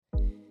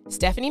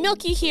Stephanie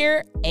Milky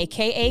here,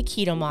 aka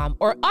Keto Mom,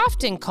 or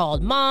often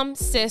called mom,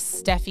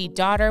 sis, Steffi,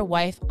 daughter,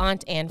 wife,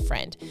 aunt, and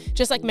friend.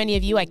 Just like many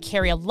of you, I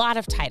carry a lot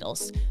of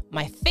titles.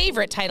 My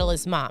favorite title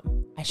is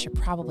mom. I should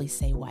probably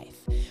say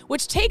wife,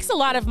 which takes a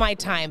lot of my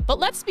time. But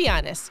let's be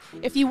honest,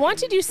 if you want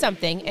to do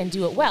something and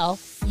do it well,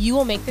 you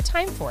will make the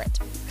time for it.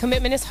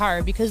 Commitment is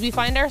hard because we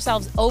find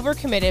ourselves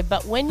overcommitted,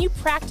 but when you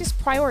practice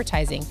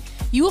prioritizing,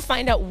 you will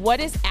find out what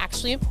is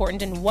actually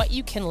important and what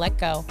you can let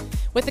go.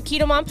 With the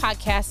Keto Mom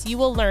podcast, you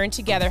will learn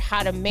together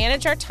how to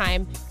manage our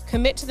time,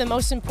 commit to the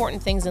most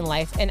important things in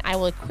life, and I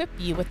will equip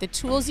you with the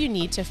tools you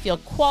need to feel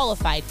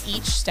qualified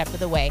each step of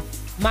the way.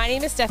 My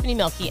name is Stephanie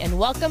Milky, and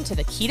welcome to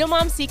the Keto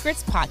Mom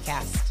Secrets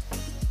podcast.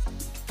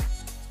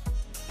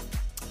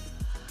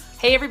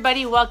 Hey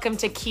everybody, welcome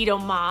to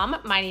Keto Mom.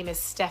 My name is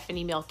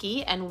Stephanie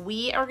Milky, and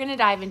we are going to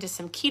dive into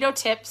some keto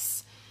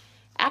tips.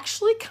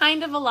 Actually,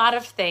 kind of a lot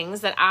of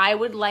things that I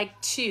would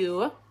like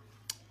to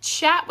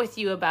chat with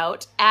you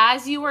about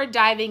as you are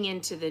diving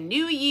into the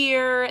new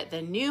year,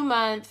 the new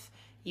month.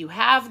 You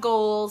have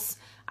goals.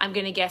 I'm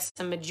going to guess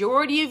the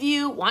majority of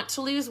you want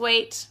to lose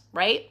weight,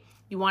 right?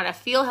 You want to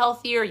feel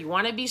healthier. You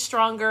want to be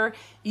stronger.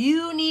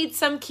 You need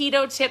some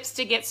keto tips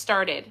to get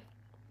started.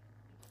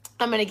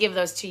 I'm going to give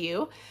those to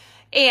you.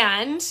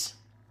 And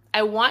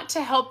I want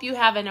to help you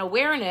have an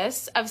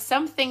awareness of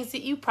some things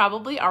that you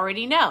probably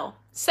already know.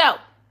 So,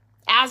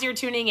 as you're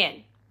tuning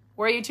in,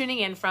 where are you tuning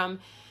in from?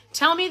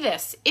 Tell me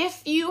this.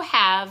 If you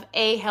have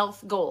a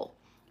health goal,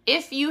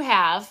 if you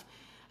have,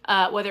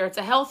 whether it's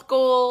a health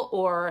goal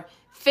or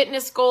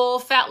fitness goal,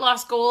 fat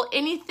loss goal,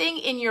 anything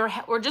in your,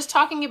 we're just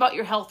talking about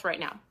your health right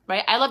now,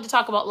 right? I love to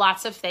talk about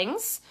lots of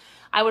things.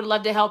 I would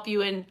love to help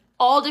you in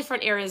all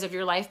different areas of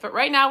your life, but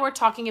right now we're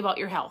talking about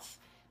your health.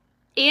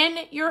 In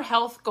your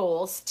health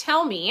goals,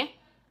 tell me,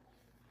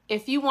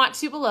 if you want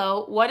to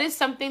below, what is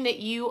something that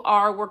you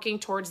are working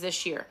towards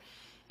this year?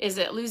 Is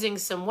it losing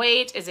some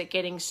weight? Is it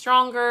getting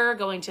stronger,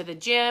 going to the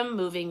gym,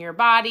 moving your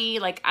body?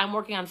 Like I'm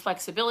working on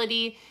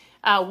flexibility.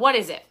 What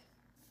is it?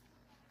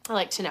 I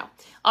like to know.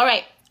 All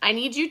right. I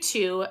need you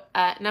to,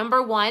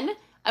 number one,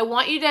 I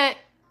want you to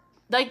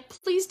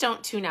please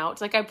don't tune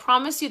out. I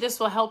promise you this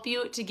will help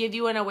you to give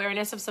you an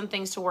awareness of some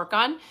things to work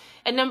on.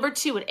 And number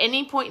two, at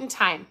any point in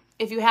time,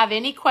 if you have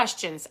any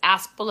questions,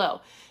 ask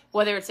below.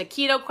 Whether it's a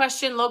keto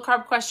question, low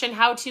carb question,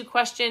 how-to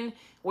question,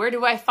 where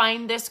do I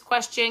find this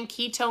question,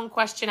 ketone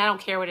question, I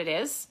don't care what it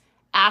is,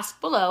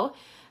 ask below,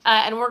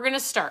 and we're going to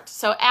start.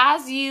 So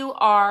as you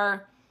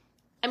are,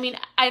 and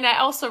I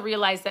also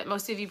realize that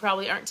most of you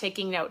probably aren't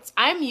taking notes.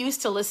 I'm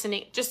used to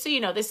listening, just so you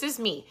know, this is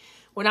me.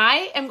 When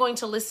I am going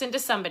to listen to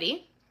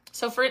somebody,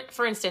 so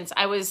for instance,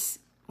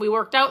 we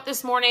worked out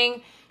this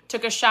morning,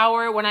 took a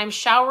shower. When I'm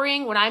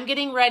showering, when I'm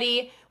getting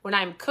ready, when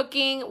I'm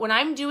cooking, when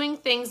I'm doing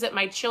things that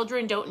my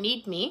children don't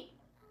need me,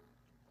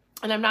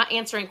 and I'm not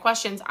answering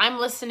questions, I'm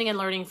listening and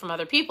learning from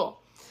other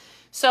people.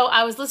 So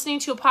I was listening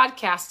to a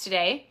podcast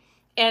today,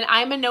 and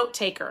I'm a note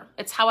taker.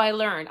 It's how I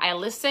learn. I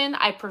listen,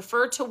 I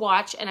prefer to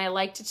watch, and I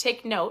like to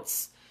take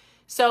notes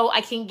so I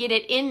can get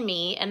it in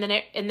me, and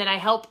then I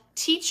help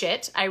teach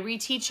it. I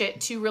reteach it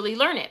to really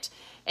learn it.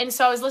 And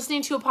so I was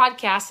listening to a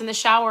podcast in the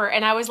shower,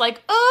 and I was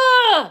like,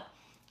 I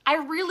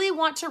really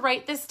want to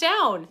write this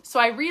down. So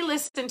I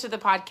re-listened to the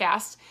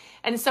podcast,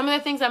 and some of the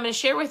things I'm going to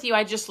share with you,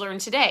 I just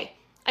learned today.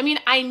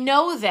 I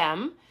know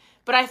them,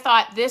 but I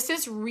thought this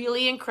is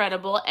really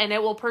incredible and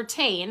it will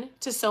pertain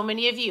to so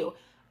many of you.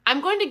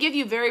 I'm going to give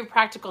you very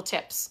practical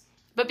tips.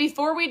 But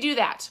before we do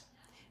that,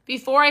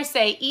 before I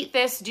say eat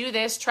this, do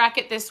this, track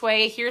it this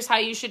way, here's how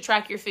you should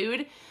track your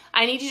food,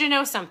 I need you to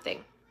know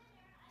something.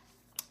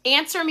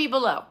 Answer me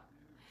below.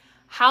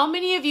 How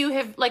many of you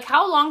have,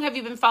 how long have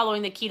you been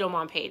following the Keto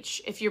Mom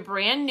page? If you're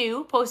brand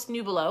new, post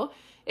new below.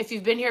 If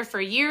you've been here for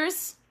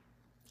years,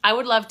 I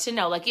would love to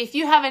know. If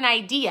you have an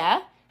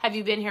idea, have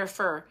you been here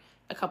for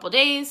a couple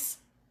days,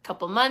 a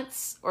couple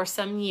months, or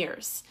some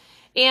years?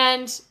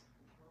 And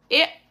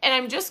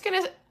I'm just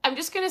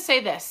gonna say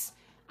this.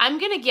 I'm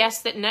gonna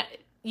guess that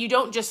you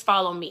don't just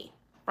follow me,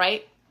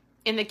 right?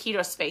 In the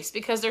keto space,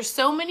 because there's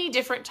so many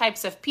different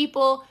types of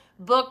people,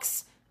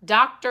 books,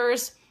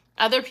 doctors,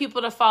 other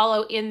people to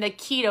follow in the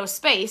keto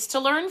space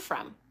to learn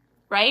from,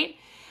 right?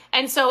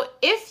 And so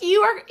if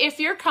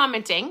you're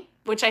commenting,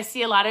 which I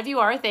see a lot of you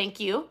are,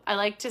 thank you. I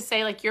like to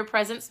say your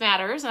presence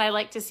matters, and I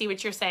like to see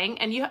what you're saying.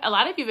 And a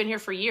lot of you have been here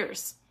for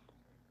years.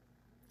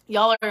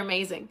 Y'all are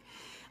amazing.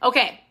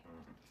 Okay.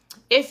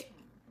 If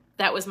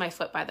that was my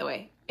foot, by the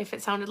way, if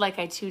it sounded like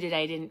I tooted,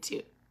 I didn't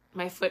toot.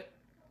 My foot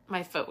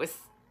was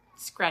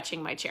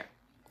scratching my chair.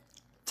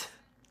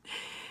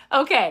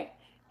 Okay.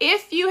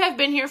 If you have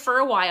been here for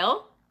a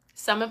while,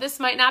 some of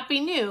this might not be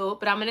new,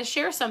 but I'm going to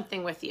share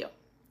something with you.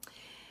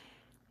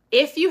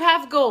 If you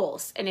have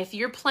goals and if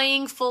you're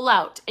playing full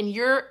out and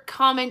you're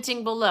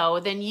commenting below,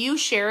 then you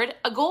shared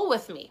a goal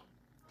with me.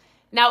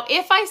 Now,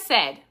 if I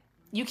said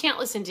you can't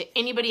listen to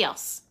anybody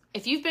else,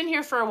 if you've been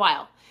here for a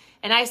while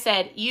and I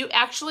said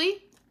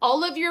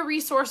all of your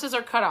resources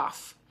are cut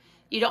off.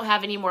 You don't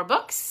have any more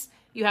books.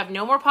 You have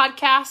no more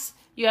podcasts.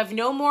 You have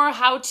no more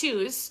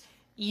how-tos.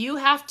 You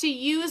have to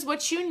use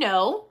what you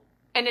know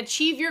and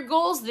achieve your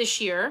goals this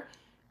year,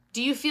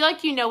 do you feel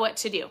like you know what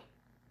to do?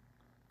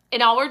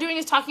 And all we're doing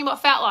is talking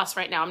about fat loss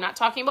right now. I'm not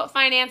talking about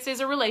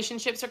finances or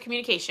relationships or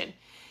communication.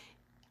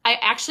 I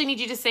actually need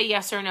you to say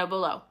yes or no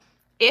below.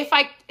 If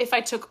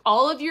I took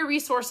all of your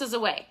resources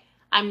away,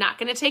 I'm not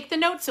going to take the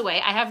notes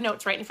away. I have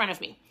notes right in front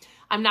of me.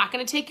 I'm not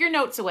going to take your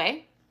notes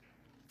away,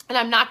 and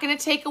I'm not going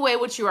to take away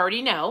what you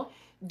already know.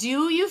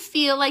 Do you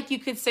feel like you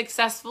could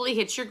successfully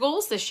hit your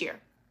goals this year?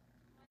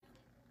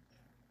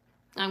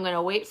 I'm going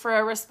to wait for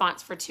a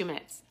response for 2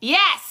 minutes.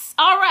 Yes.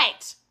 All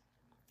right.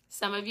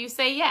 Some of you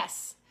say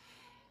yes.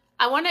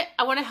 I want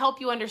to help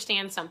you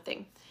understand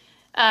something.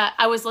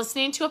 I was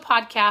listening to a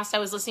podcast. I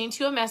was listening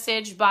to a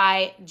message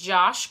by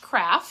Josh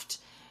Kraft.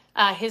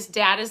 His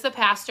dad is the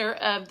pastor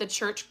of the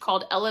church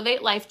called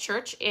Elevate Life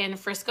Church in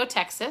Frisco,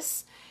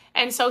 Texas.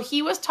 And so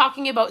he was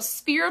talking about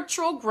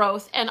spiritual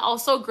growth and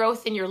also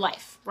growth in your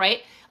life,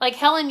 right? Like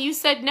Helen, you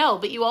said no,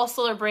 but you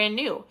also are brand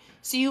new.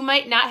 So you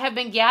might not have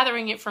been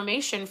gathering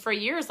information for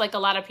years like a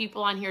lot of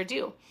people on here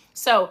do.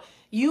 So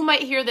you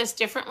might hear this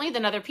differently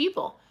than other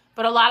people,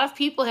 but a lot of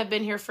people have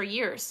been here for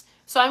years.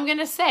 So I'm going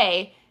to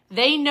say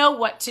they know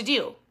what to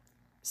do.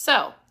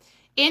 So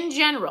in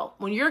general,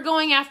 when you're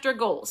going after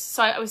goals,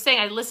 so I was saying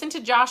I listened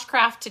to Josh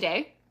Kraft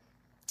today.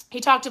 He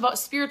talked about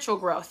spiritual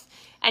growth.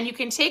 And you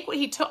can take what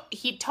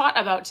he taught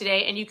about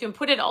today and you can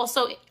put it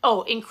also,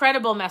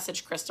 incredible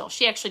message, Crystal.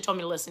 She actually told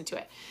me to listen to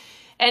it.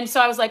 And so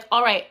I was like,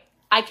 all right,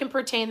 I can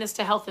pertain this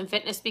to health and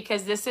fitness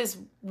because this is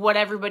what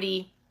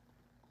everybody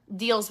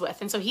deals with.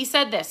 And so he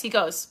said this, he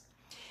goes,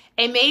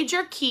 a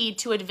major key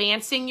to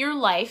advancing your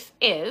life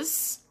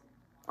is,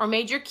 or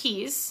major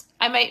keys,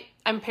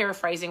 I'm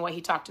paraphrasing what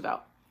he talked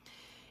about,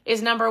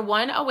 is number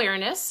 1,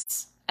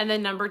 awareness, and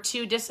then number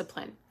 2,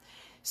 discipline.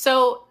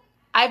 So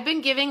I've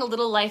been giving a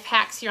little life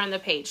hacks here on the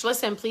page.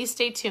 Listen, please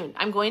stay tuned.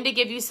 I'm going to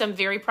give you some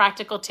very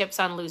practical tips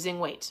on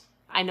losing weight.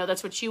 I know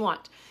that's what you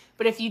want.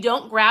 But if you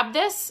don't grab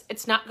this,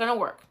 it's not going to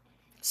work.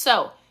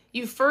 So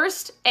you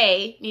first,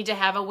 need to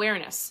have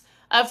awareness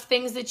of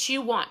things that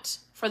you want.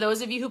 For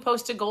those of you who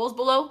posted goals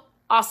below,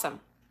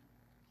 awesome.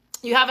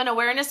 You have an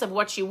awareness of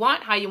what you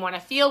want, how you want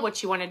to feel,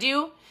 what you want to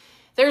do.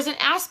 There's an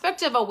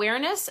aspect of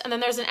awareness, and then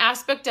there's an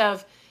aspect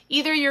of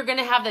either you're going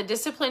to have the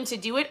discipline to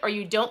do it or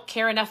you don't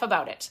care enough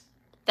about it.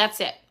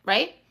 That's it,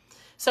 right?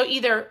 So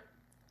either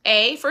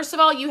first of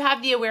all, you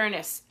have the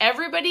awareness.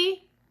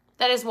 Everybody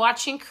that is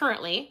watching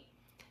currently,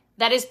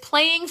 that is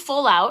playing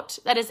full out,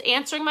 that is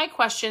answering my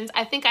questions,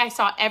 I think I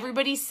saw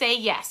everybody say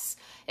yes.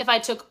 If I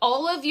took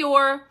all of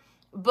your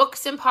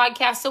books and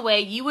podcasts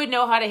away, you would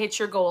know how to hit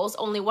your goals.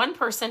 Only one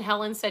person,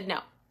 Helen, said no.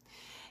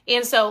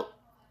 And so,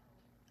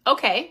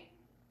 okay,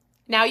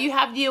 now you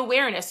have the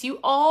awareness. You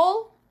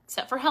all,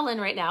 except for Helen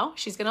right now,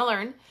 she's going to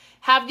learn,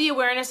 have the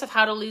awareness of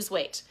how to lose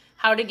weight,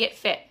 how to get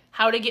fit,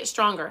 how to get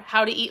stronger,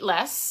 how to eat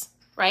less,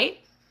 right?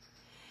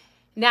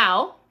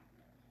 Now,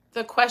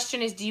 the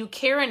question is, do you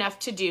care enough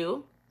to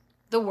do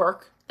the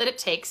work that it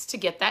takes to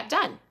get that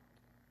done?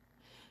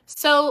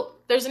 So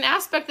there's an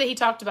aspect that he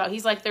talked about.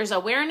 He's like, there's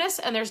awareness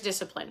and there's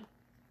discipline.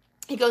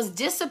 He goes,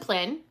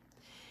 discipline,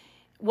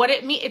 what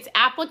it means, it's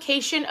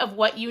application of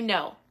what you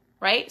know,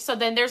 right? So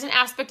then there's an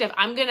aspect of,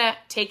 I'm going to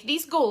take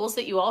these goals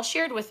that you all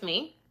shared with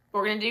me.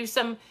 We're going to do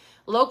some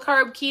low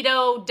carb,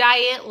 keto,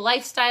 diet,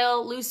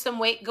 lifestyle, lose some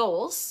weight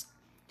goals.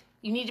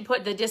 You need to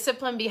put the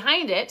discipline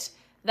behind it.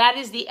 That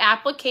is the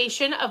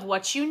application of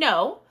what you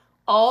know.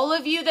 All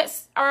of you that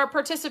are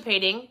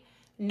participating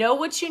know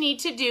what you need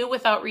to do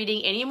without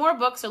reading any more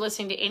books or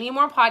listening to any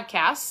more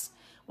podcasts.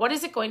 What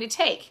is it going to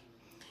take?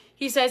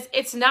 He says,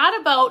 it's not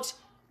about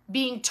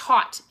being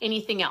taught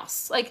anything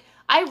else. Like,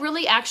 I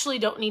really actually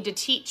don't need to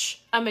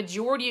teach a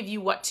majority of you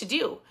what to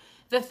do.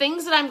 The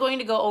things that I'm going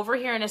to go over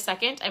here in a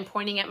second, I'm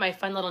pointing at my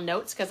fun little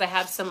notes because I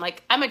have some,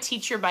 I'm a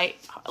teacher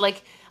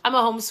I'm a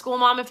homeschool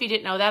mom, if you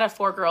didn't know that, of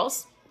 4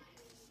 girls.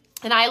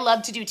 And I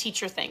love to do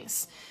teacher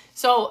things.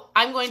 So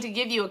I'm going to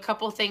give you a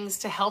couple things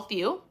to help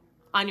you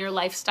on your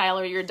lifestyle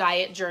or your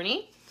diet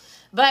journey.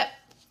 But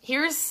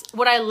here's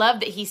what I love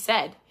that he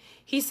said.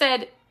 He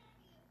said,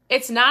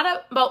 it's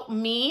not about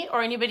me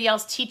or anybody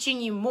else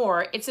teaching you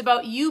more. It's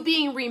about you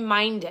being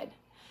reminded.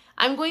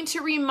 I'm going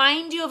to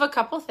remind you of a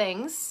couple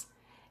things.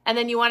 And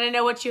then you want to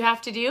know what you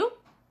have to do?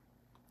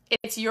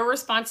 It's your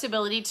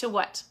responsibility to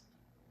what?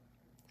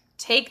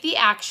 Take the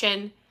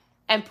action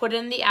and put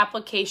in the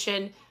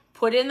application,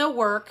 put in the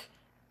work,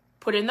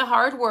 put in the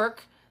hard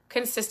work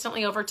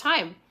consistently over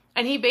time.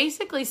 And he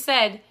basically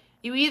said,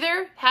 you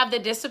either have the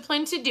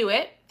discipline to do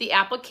it, the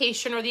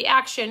application or the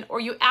action, or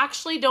you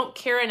actually don't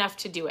care enough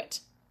to do it.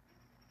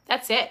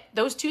 That's it.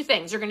 Those 2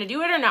 things. You're going to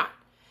do it or not.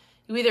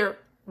 You either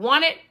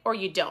want it or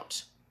you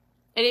don't.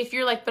 And if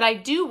you're like, but I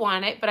do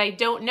want it, but I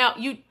don't know,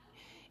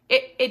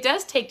 it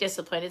does take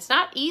discipline. It's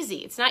not easy.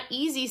 It's not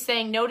easy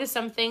saying no to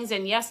some things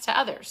and yes to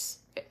others.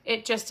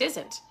 It just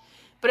isn't.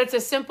 But it's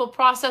a simple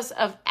process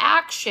of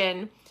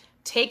action,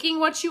 taking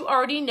what you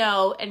already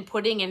know and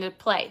putting into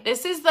play.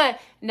 This is the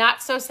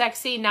not so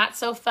sexy, not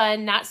so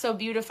fun, not so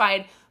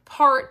beautified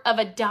part of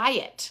a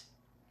diet.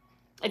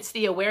 It's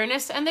the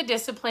awareness and the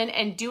discipline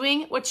and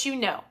doing what you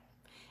know.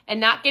 and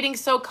not getting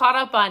so caught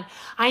up on,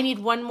 I need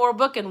one more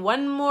book and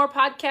one more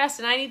podcast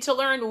and I need to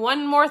learn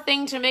one more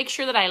thing to make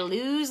sure that I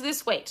lose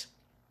this weight.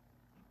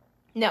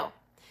 No,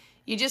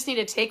 you just need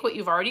to take what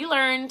you've already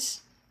learned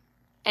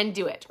and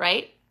do it,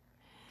 right?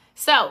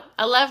 So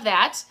I love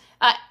that.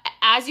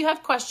 As you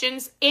have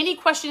questions, any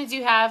questions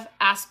you have,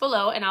 ask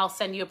below and I'll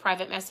send you a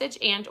private message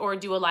and or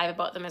do a live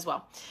about them as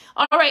well.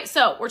 All right,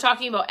 so we're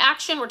talking about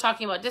action. We're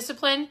talking about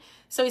discipline.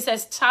 So he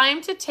says,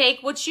 time to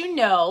take what you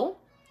know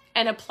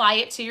and apply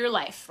it to your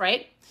life,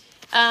 right?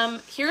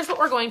 Here's what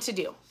we're going to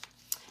do.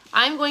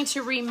 I'm going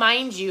to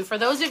remind you, for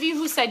those of you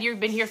who said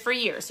you've been here for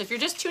years, so if you're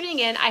just tuning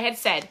in, I had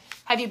said,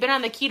 have you been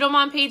on the Keto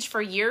Mom page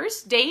for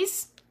years,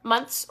 days,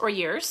 months, or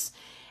years?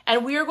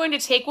 And we are going to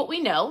take what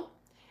we know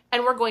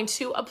and we're going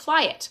to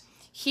apply it.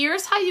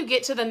 Here's how you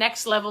get to the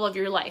next level of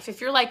your life. If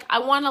you're like, I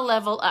want to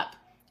level up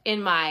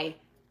in my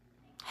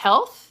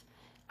health,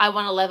 I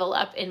want to level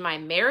up in my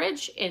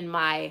marriage, in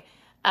my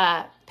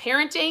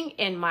parenting,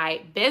 in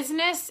my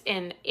business,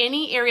 in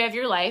any area of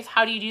your life,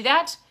 how do you do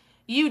that?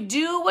 You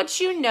do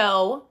what you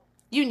know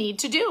you need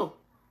to do.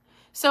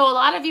 So a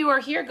lot of you are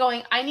here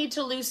going, I need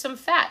to lose some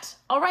fat.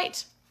 All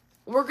right,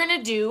 we're going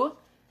to do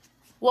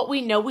what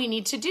we know we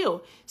need to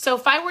do. So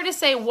if I were to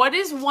say, what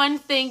is one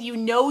thing you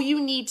know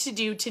you need to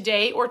do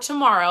today or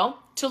tomorrow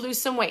to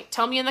lose some weight?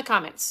 Tell me in the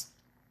comments.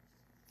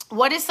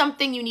 What is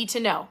something you need to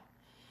know?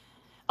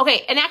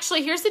 Okay, and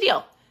actually, here's the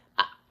deal.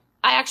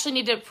 I actually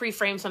need to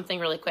pre-frame something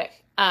really quick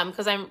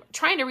because I'm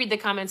trying to read the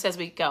comments as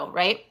we go,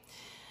 right?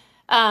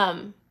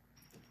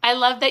 I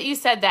love that you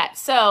said that.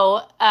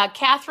 So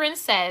Catherine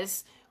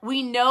says,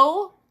 we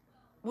know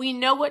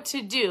what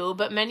to do,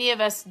 but many of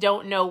us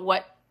don't know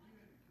what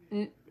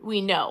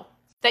we know.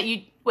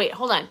 Wait,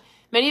 hold on.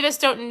 Many of us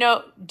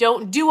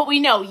don't do what we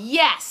know.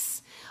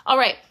 Yes. All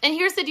right. And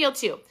here's the deal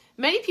too.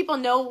 Many people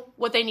know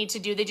what they need to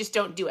do. They just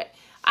don't do it.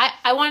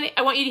 I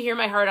want you to hear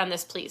my heart on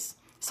this, please.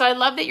 So I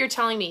love that you're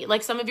telling me,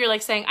 like some of you are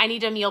like saying, I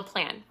need a meal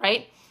plan,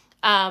 right?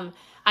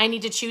 I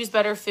need to choose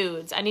better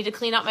foods. I need to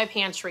clean out my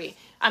pantry.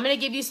 I'm going to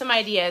give you some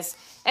ideas.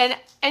 And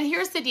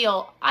here's the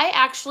deal. I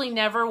actually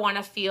never want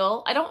to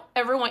feel, I don't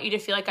ever want you to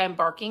feel like I'm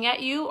barking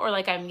at you or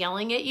like I'm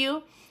yelling at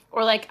you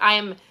or like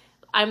I'm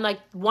like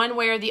one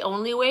way or the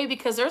only way,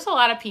 because there's a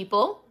lot of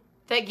people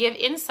that give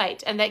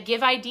insight and that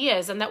give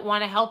ideas and that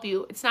want to help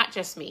you. It's not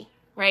just me,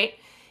 right?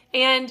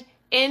 And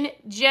in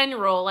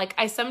general, like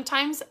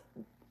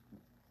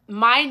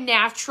my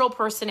natural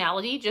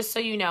personality, just so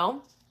you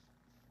know,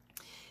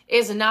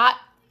 is not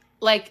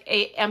like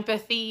a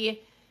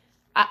empathy.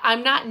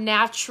 I'm not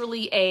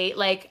naturally a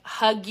like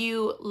hug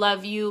you,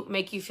 love you,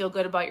 make you feel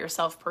good about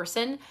yourself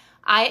person.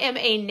 I am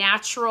a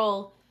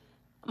natural,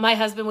 my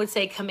husband would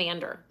say,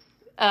 commander.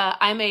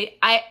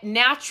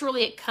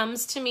 Naturally, it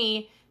comes to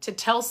me to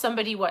tell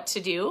somebody what to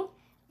do.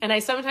 And I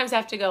sometimes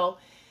have to go,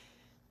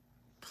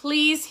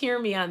 please hear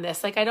me on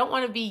this. Like, I don't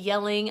want to be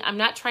yelling. I'm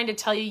not trying to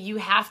tell you, you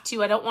have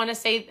to. I don't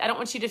want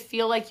you to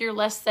feel like you're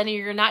less than or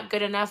you're not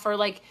good enough or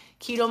like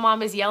Keto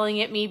Mom is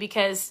yelling at me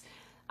because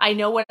I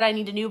know what I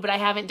need to do, but I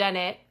haven't done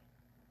it.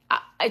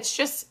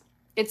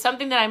 It's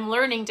something that I'm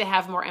learning to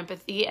have more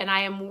empathy, and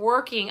I am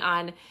working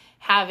on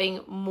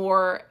having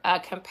more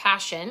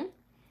compassion.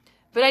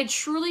 But I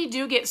truly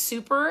do get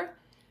super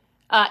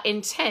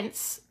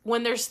intense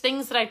when there's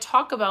things that I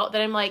talk about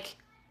that I'm like,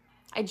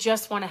 I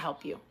just want to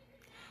help you.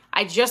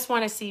 I just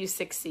want to see you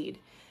succeed.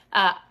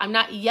 I'm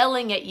not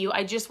yelling at you.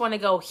 I just want to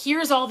go,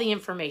 here's all the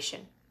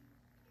information.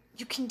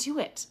 You can do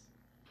it.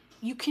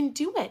 You can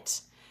do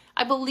it.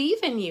 I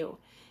believe in you.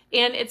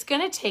 And it's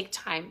going to take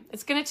time.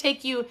 It's going to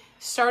take you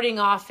starting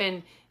off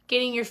and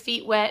getting your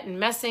feet wet and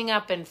messing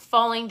up and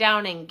falling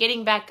down and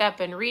getting back up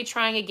and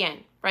retrying again,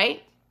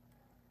 right?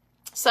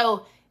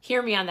 So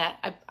hear me on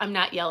that. I'm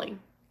not yelling.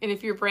 And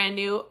if you're brand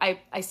new,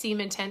 I seem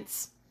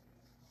intense.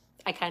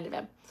 I kind of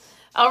am.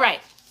 All right.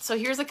 So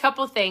here's a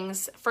couple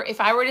things for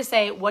if I were to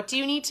say, what do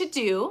you need to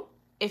do?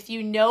 If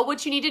you know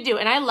what you need to do.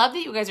 And I love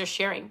that you guys are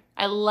sharing.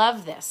 I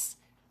love this.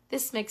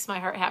 This makes my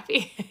heart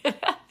happy.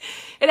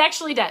 It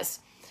actually does.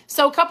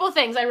 So a couple of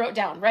things I wrote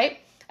down, right?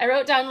 I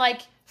wrote down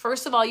like,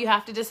 first of all, you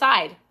have to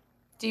decide.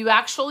 Do you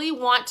actually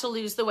want to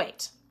lose the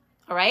weight?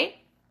 All right?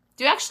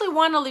 Do you actually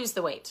want to lose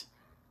the weight?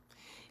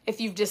 If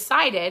you've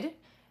decided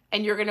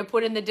and you're going to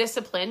put in the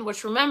discipline,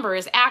 which remember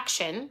is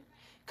action,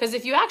 because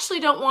if you actually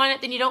don't want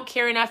it, then you don't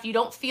care enough. You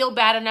don't feel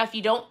bad enough.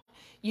 You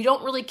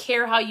don't really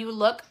care how you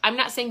look. I'm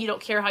not saying you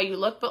don't care how you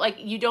look, but like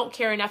you don't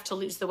care enough to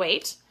lose the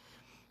weight.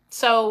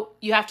 So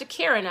you have to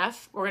care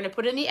enough. We're going to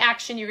put in the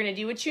action. You're going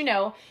to do what you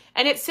know.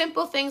 And it's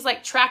simple things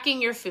like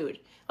tracking your food.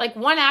 Like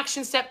one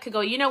action step could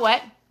go, you know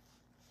what?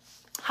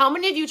 How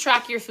many of you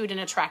track your food in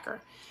a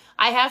tracker?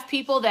 I have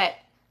people that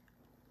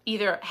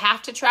either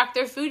have to track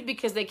their food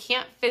because they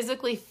can't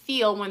physically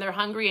feel when they're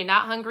hungry and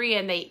not hungry,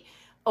 and they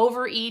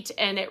overeat,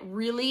 and it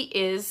really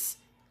is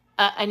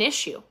an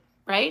issue,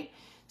 right?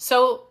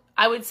 So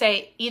I would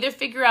say either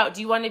figure out,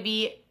 do you want to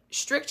be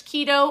strict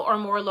keto or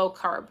more low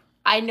carb?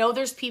 I know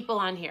there's people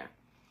on here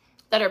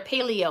that are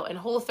paleo and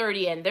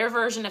Whole30 and their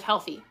version of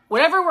healthy.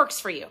 Whatever works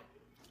for you.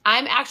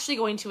 I'm actually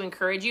going to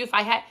encourage you.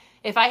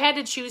 If I had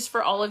to choose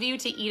for all of you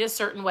to eat a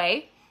certain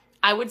way,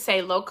 I would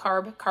say low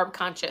carb, carb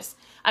conscious.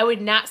 I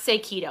would not say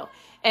keto.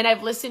 And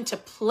I've listened to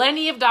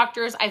plenty of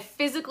doctors. I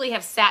physically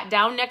have sat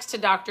down next to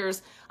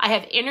doctors. I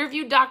have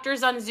interviewed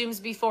doctors on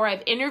Zooms before.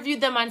 I've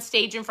interviewed them on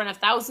stage in front of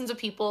thousands of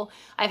people.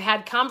 I've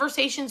had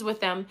conversations with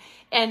them.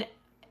 And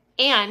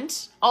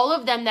all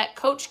of them that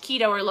coach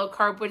keto or low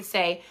carb would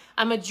say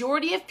a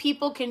majority of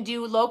people can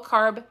do low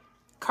carb,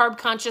 carb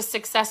conscious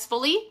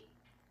successfully,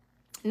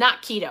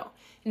 not keto.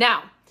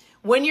 Now,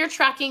 when you're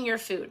tracking your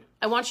food,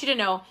 I want you to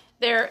know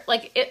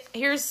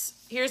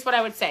here's what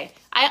I would say.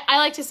 I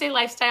like to say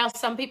lifestyle.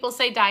 Some people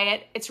say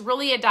diet. It's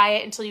really a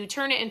diet until you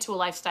turn it into a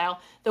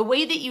lifestyle. The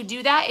way that you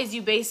do that is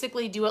you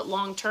basically do it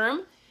long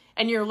term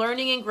and you're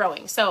learning and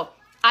growing. So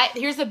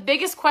here's the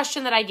biggest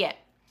question that I get.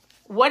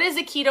 What is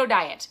a keto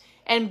diet?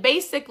 And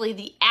basically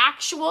the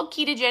actual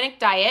ketogenic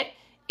diet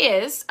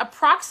is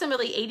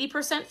approximately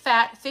 80%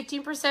 fat,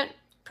 15%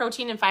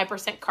 protein, and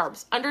 5%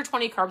 carbs, under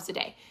 20 carbs a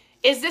day.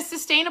 Is this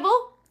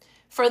sustainable?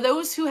 For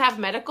those who have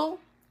medical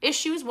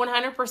issues,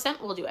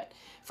 100% will do it.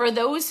 For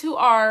those who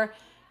are,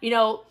 you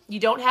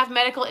don't have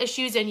medical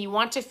issues and you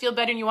want to feel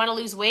better and you want to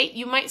lose weight,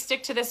 you might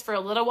stick to this for a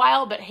little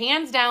while, but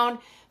hands down,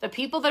 the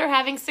people that are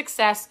having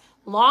success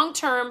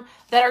long-term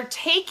that are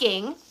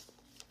taking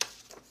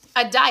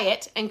a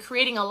diet and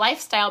creating a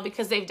lifestyle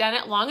because they've done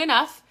it long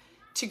enough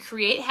to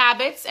create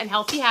habits and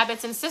healthy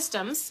habits and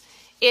systems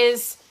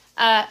is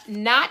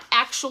not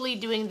actually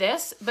doing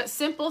this, but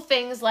simple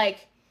things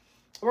like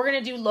we're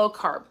going to do low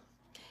carb.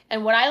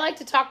 And what I like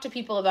to talk to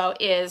people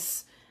about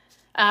is,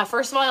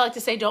 first of all, I like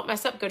to say, don't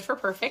mess up good for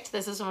perfect.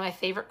 This is one of my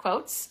favorite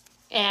quotes.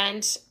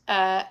 And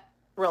don't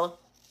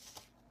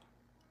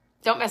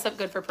mess up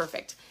good for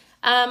perfect.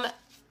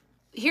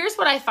 Here's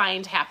what I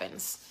find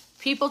happens.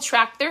 People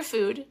track their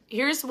food.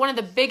 Here's one of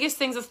the biggest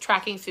things with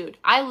tracking food.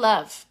 I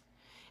love,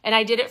 and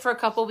I did it for a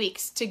couple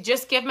weeks to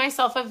just give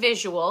myself a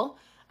visual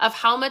of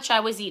how much I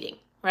was eating,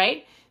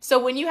 right?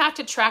 So when you have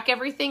to track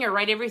everything or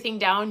write everything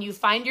down, you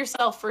find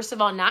yourself, first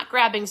of all, not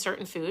grabbing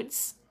certain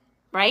foods,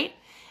 right?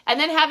 And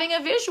then having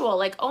a visual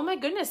like, oh my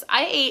goodness,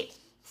 I ate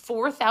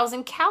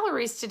 4,000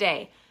 calories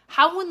today.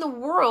 How in the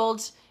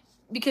world,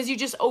 because you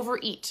just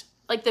overeat.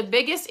 Like the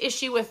biggest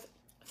issue with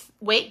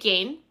weight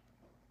gain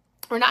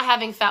or not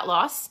having fat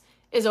loss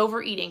is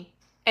overeating,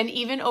 and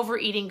even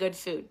overeating good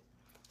food.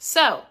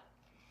 So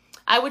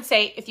I would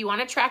say if you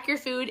want to track your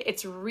food,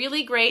 it's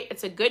really great.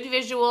 It's a good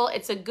visual.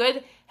 It's a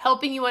good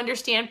helping you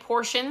understand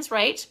portions,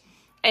 right?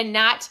 And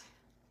not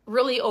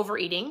really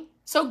overeating.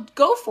 So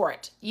go for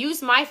it.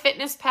 Use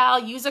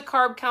MyFitnessPal, use a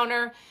carb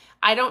counter.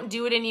 I don't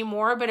do it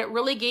anymore, but it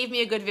really gave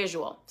me a good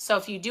visual. So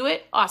if you do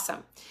it,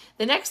 awesome.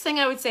 The next thing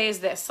I would say is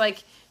this,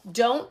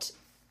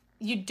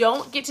 you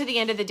don't get to the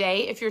end of the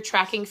day if you're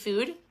tracking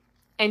food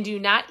and do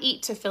not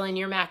eat to fill in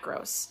your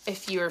macros.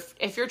 If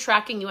you're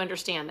tracking, you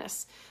understand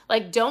this.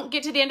 Like, don't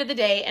get to the end of the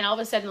day and all of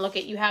a sudden look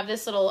at, you have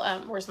this little,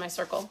 where's my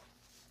circle?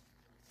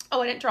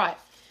 Oh, I didn't draw it.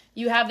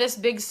 You have this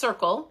big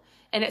circle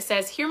and it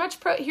says,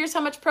 here's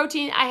how much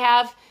protein I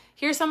have.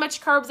 Here's how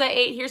much carbs I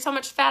ate. Here's how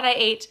much fat I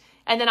ate.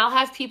 And then I'll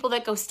have people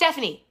that go,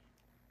 Stephanie,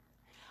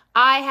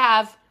 I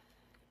have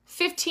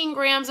 15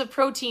 grams of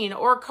protein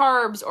or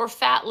carbs or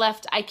fat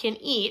left I can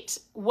eat.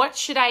 What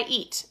should I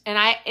eat?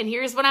 And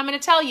here's what I'm going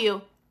to tell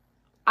you.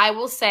 I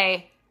will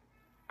say,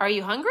 are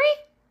you hungry?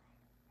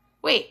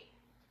 Wait,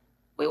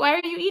 why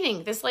are you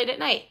eating this late at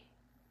night?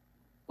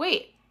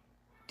 Wait,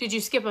 did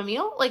you skip a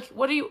meal? Like,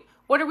 what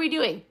are we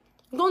doing?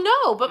 Well,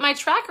 no, but my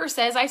tracker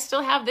says I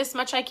still have this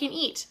much I can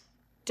eat.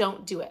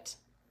 Don't do it.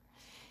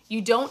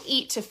 You don't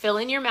eat to fill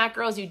in your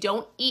macros. You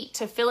don't eat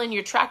to fill in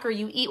your tracker.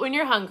 You eat when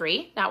you're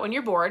hungry, not when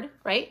you're bored,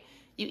 right?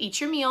 You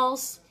eat your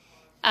meals.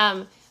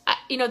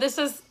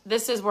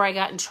 This is where I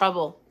got in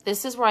trouble.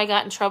 This is where I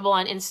got in trouble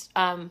on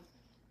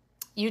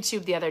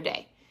YouTube the other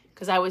day,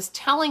 because I was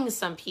telling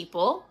some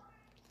people,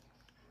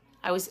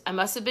 I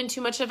must have been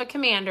too much of a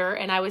commander,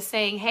 and I was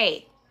saying,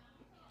 hey,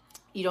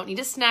 you don't need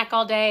to snack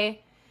all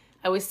day.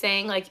 I was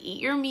saying, like,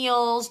 eat your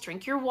meals,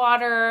 drink your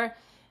water.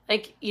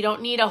 Like, you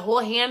don't need a whole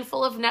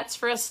handful of nuts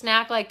for a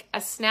snack. Like, a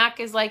snack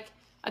is like,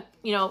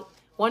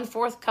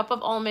 1/4 cup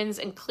of almonds,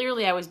 and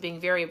clearly I was being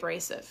very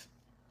abrasive.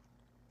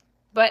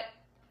 But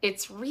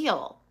it's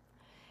real.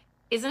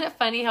 Isn't it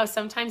funny how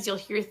sometimes you'll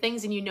hear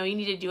things and you know you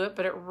need to do it,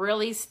 but it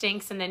really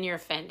stinks and then you're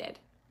offended?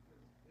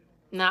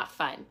 Not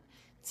fun.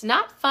 It's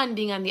not fun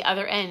being on the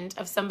other end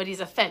of somebody's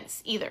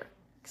offense either.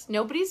 Because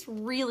nobody's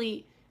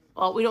really,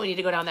 well, we don't need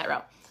to go down that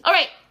route. All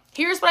right,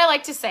 here's what I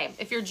like to say.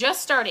 If you're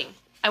just starting,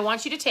 I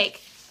want you to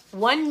take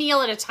one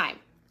meal at a time.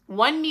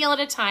 One meal at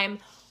a time,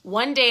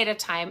 one day at a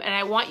time. And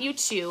I want you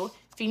to,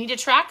 if you need to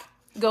track,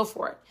 go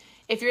for it.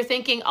 If you're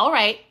thinking, all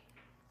right,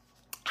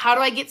 how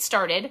do I get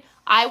started?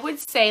 I would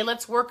say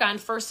let's work on,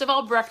 first of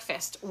all,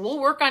 breakfast. We'll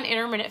work on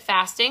intermittent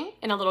fasting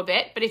in a little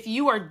bit, but if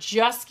you are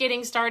just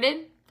getting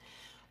started,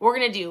 we're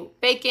going to do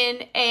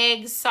bacon,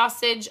 eggs,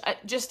 sausage,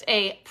 just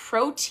a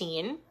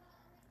protein,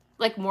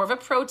 like more of a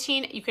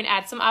protein. You can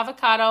add some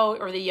avocado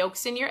or the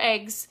yolks in your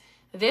eggs.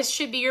 This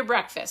should be your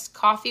breakfast.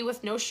 Coffee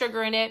with no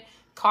sugar in it,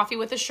 coffee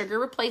with a sugar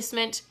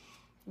replacement.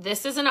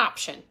 This is an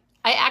option.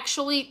 I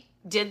actually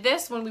did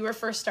this when we were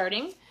first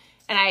starting,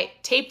 and I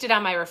taped it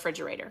on my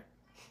refrigerator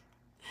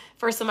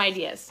for some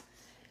ideas.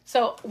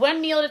 So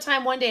one meal at a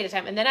time, one day at a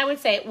time. And then I would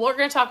say, we're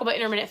going to talk about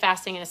intermittent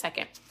fasting in a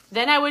second.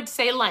 Then I would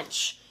say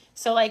lunch.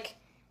 So like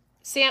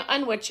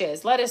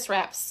sandwiches, lettuce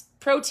wraps,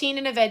 protein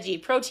in a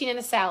veggie, protein in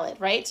a salad,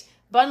 right?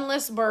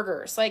 Bunless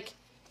burgers. Like,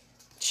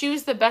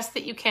 choose the best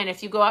that you can.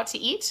 If you go out to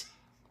eat,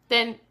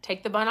 then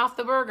take the bun off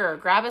the burger,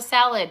 grab a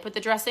salad, put the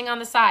dressing on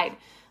the side.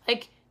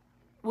 Like,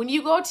 when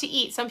you go out to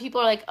eat, some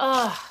people are like,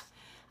 ugh,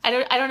 I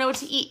don't know what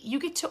to eat. You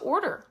get to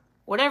order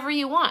whatever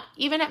you want.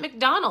 Even at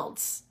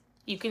McDonald's,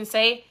 you can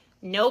say,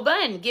 no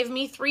bun, give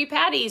me 3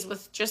 patties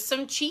with just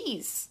some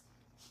cheese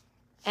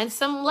and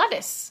some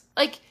lettuce.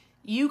 Like,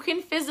 you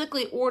can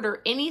physically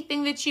order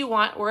anything that you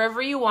want,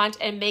 wherever you want,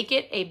 and make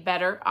it a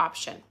better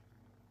option.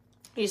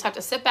 You just have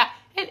to sit back.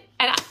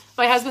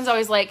 My husband's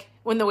always like,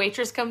 when the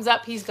waitress comes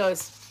up, he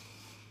goes,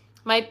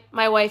 my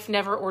wife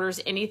never orders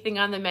anything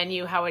on the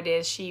menu how it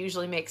is. She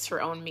usually makes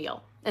her own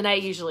meal. And I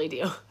usually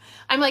do.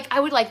 I'm like, I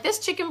would like this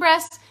chicken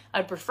breast.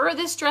 I'd prefer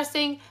this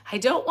dressing. I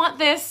don't want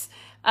this.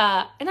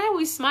 And I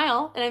always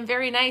smile, and I'm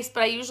very nice,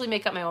 but I usually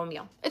make up my own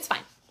meal. It's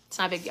fine. It's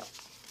not a big deal.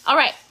 All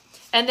right.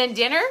 And then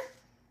dinner,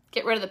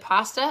 get rid of the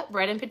pasta,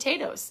 bread, and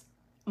potatoes.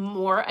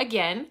 More,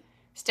 again,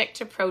 stick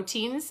to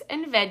proteins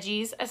and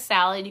veggies, a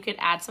salad. You could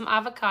add some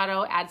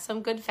avocado, add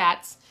some good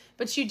fats,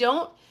 but you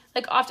don't,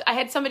 like, often. I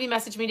had somebody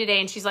message me today,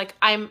 and she's like,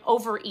 I'm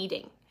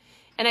overeating.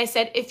 And I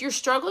said, if you're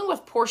struggling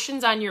with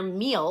portions on your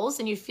meals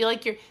and you feel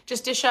like you're,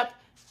 just dish up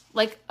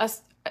like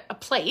a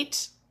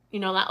plate, you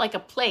know, not like a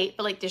plate,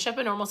 but like dish up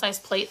a normal size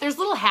plate. There's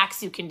little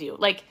hacks you can do.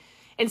 Like,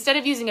 instead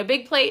of using a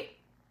big plate,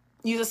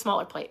 use a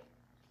smaller plate.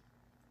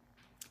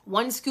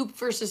 1 scoop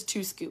versus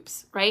 2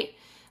 scoops, right?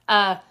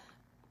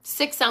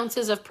 6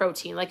 ounces of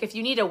protein. Like, if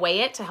you need to weigh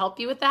it to help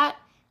you with that,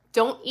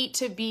 don't eat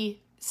to be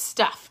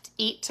stuffed.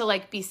 Eat to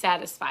like be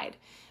satisfied.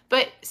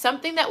 But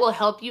something that will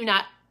help you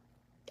not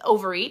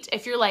overeat,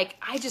 if you're like,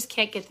 I just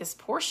can't get this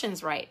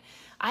portions right.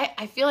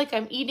 I feel like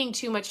I'm eating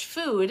too much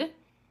food.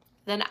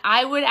 Then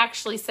I would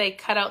actually say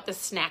cut out the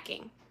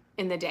snacking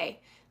in the day.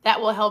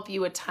 That will help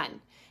you a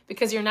ton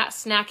because you're not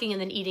snacking and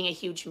then eating a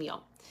huge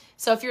meal.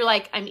 So if you're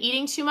like, I'm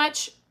eating too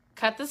much,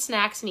 cut the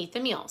snacks and eat the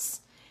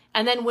meals.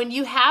 And then when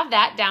you have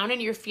that down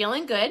and you're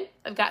feeling good,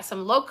 I've got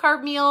some low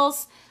carb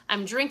meals,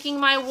 I'm drinking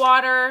my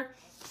water.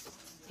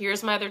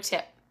 Here's my other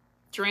tip.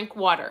 Drink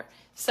water.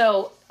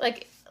 So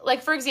like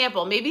for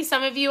example, maybe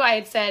some of you, I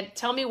had said,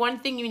 tell me one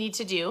thing you need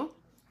to do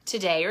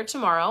today or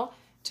tomorrow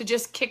to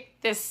just kick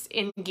this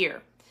in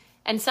gear.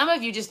 And some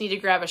of you just need to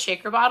grab a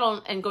shaker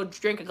bottle and go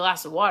drink a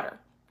glass of water.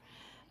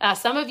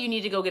 Some of you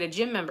need to go get a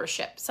gym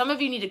membership. Some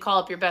of you need to call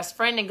up your best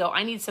friend and go,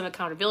 I need some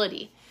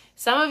accountability.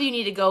 Some of you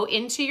need to go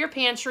into your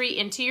pantry,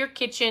 into your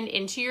kitchen,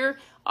 into your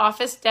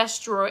office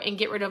desk drawer and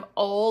get rid of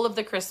all of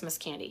the Christmas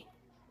candy.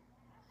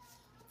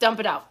 Dump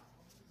it out.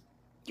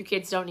 Your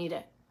kids don't need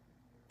it.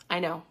 I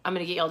know. I'm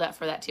going to get yelled at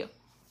for that too.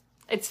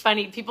 It's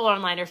funny. People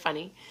online are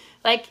funny.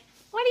 Like,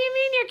 what do you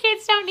mean your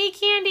kids don't need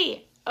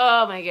candy?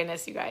 Oh my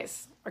goodness, you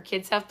guys. Our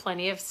kids have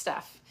plenty of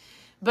stuff.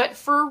 But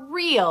for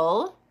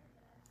real,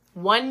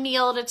 1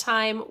 meal at a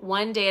time,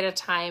 1 day at a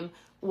time,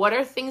 what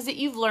are things that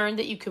you've learned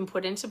that you can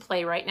put into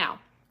play right now?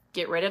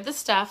 Get rid of the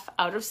stuff,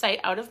 out of sight,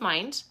 out of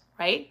mind,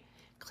 right?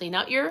 Clean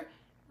out your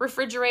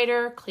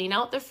refrigerator, clean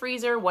out the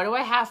freezer. What do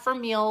I have for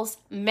meals?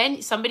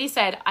 Somebody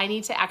said, I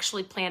need to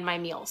actually plan my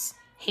meals.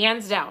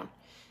 Hands down.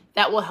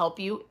 That will help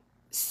you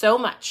so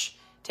much.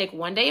 Take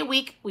 1 day a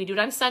week. We do it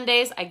on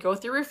Sundays. I go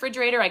through the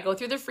refrigerator. I go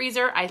through the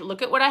freezer. I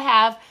look at what I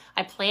have.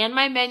 I plan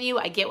my menu.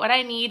 I get what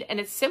I need. And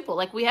it's simple.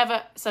 Like we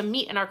have some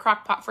meat in our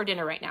crock pot for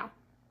dinner right now.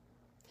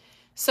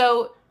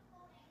 So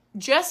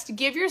just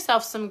give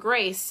yourself some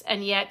grace,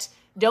 and yet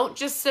don't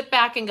just sit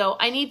back and go,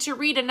 I need to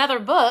read another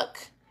book.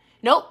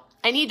 Nope.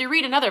 I need to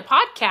read another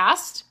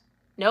podcast.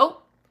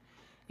 Nope.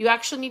 You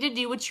actually need to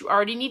do what you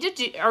already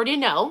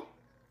know.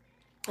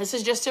 This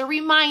is just a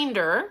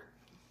reminder.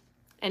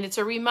 And it's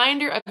a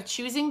reminder of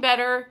choosing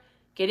better,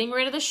 getting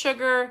rid of the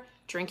sugar,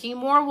 drinking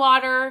more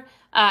water.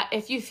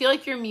 If you feel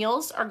like your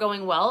meals are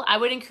going well, I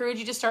would encourage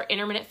you to start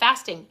intermittent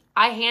fasting.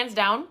 I, hands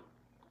down,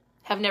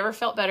 have never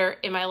felt better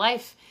in my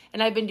life.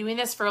 And I've been doing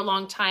this for a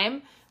long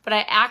time, but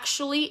I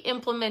actually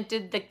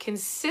implemented the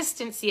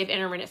consistency of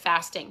intermittent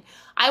fasting.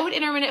 I would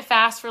intermittent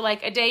fast for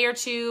like a day or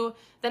two,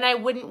 then I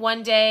wouldn't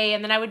one day,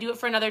 and then I would do it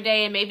for another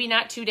day and maybe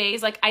not 2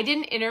 days. Like I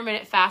didn't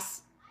intermittent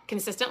fast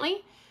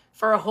consistently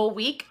for a whole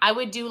week. I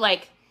would do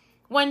like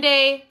 1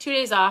 day, 2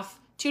 days off,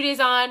 2 days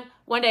on,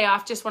 1 day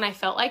off, just when I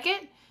felt like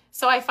it.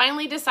 So I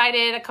finally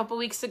decided a couple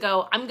weeks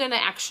ago, I'm going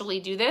to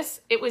actually do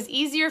this. It was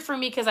easier for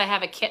me because I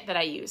have a kit that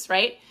I use,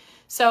 right?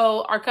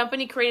 So our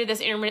company created this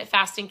intermittent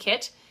fasting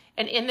kit.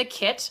 And in the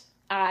kit,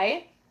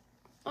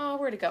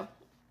 where'd it go?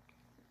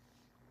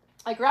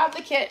 I grab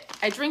the kit,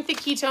 I drink the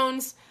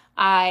ketones,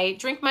 I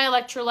drink my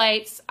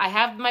electrolytes, I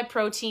have my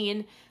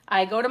protein,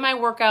 I go to my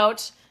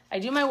workout, I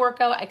do my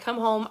workout, I come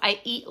home,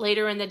 I eat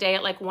later in the day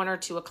at like 1 or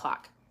 2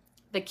 o'clock.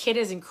 The kit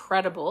is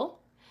incredible.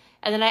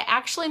 And then I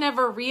actually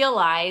never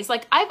realized,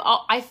 like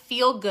I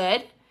feel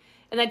good.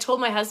 And I told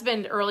my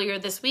husband earlier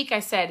this week, I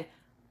said,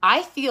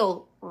 I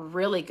feel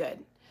really good.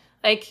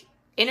 Like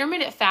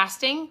intermittent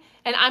fasting,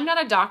 and I'm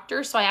not a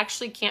doctor, so I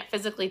actually can't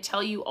physically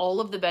tell you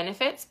all of the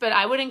benefits, but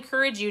I would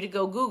encourage you to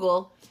go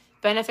Google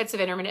benefits of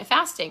intermittent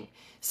fasting.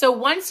 So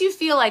once you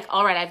feel like,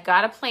 all right, I've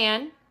got a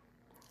plan,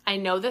 I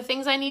know the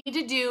things I need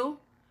to do,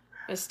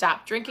 I'm going to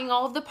stop drinking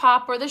all of the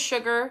pop or the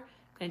sugar,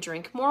 I'm going to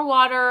drink more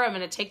water, I'm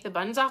going to take the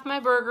buns off my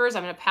burgers,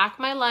 I'm going to pack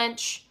my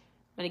lunch,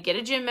 I'm going to get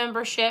a gym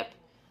membership,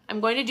 I'm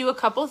going to do a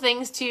couple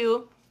things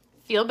to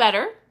feel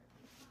better.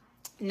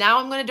 Now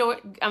I'm going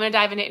to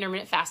dive into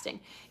intermittent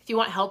fasting. If you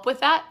want help with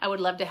that, I would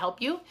love to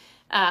help you.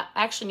 I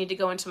actually need to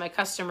go into my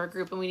customer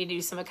group and we need to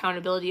do some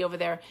accountability over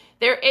there.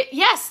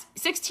 Yes,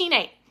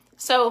 16-8.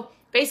 So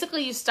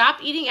basically you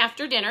stop eating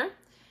after dinner.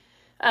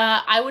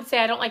 I would say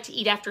I don't like to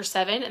eat after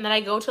 7, and then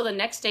I go till the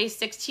next day,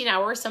 16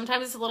 hours.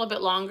 Sometimes it's a little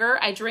bit longer.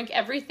 I drink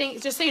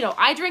everything, just so you know,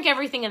 I drink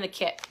everything in the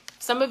kit.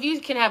 Some of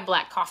you can have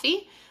black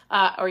coffee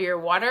or your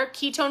water.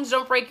 Ketones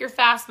don't break your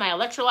fast. My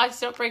electrolytes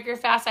don't break your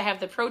fast. I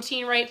have the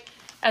protein right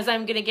as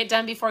I'm going to get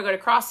done before I go to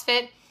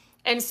CrossFit.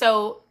 And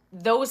so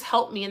those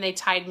help me and they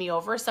tide me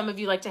over. Some of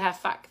you like to have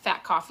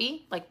fat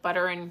coffee, like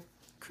butter and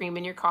cream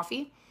in your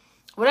coffee.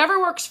 Whatever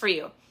works for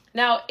you.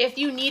 Now, if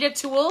you need a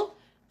tool,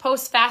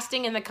 post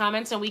fasting in the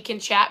comments and we can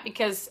chat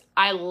because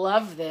I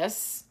love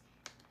this.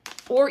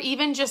 Or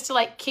even just to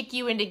like kick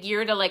you into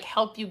gear to like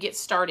help you get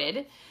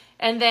started.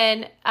 And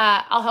then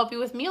I'll help you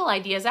with meal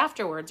ideas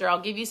afterwards, or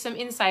I'll give you some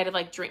insight of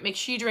like make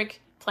sure you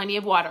drink plenty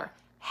of water.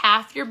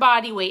 Half your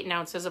body weight in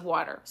ounces of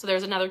water. So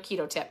there's another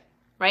keto tip,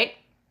 right?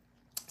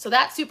 So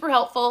that's super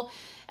helpful.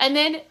 And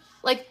then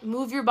like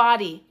move your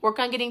body, work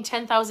on getting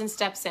 10,000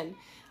 steps in.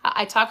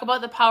 I talk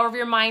about the power of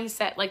your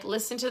mindset, like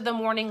listen to the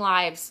morning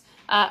lives,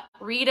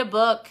 read a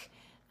book,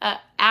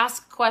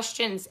 ask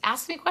questions,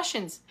 ask me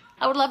questions.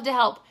 I would love to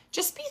help.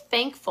 Just be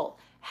thankful.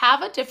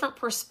 Have a different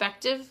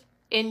perspective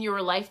in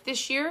your life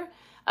this year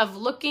of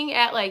looking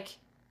at like,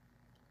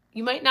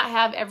 you might not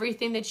have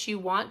everything that you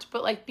want,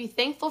 but like be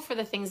thankful for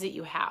the things that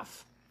you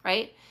have,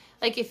 right?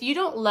 Like if you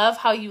don't love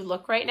how you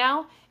look right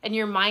now and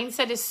your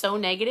mindset is so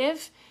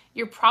negative,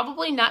 you're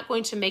probably not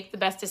going to make the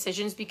best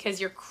decisions because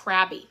you're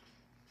crabby.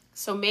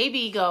 So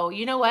maybe go,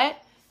 you know what?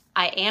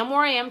 I am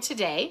where I am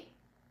today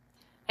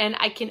and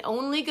I can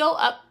only go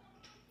up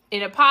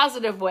in a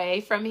positive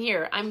way from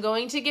here. I'm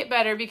going to get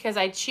better because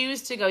I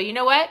choose to go, you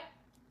know what?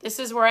 This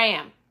is where I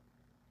am.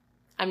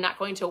 I'm not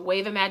going to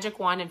wave a magic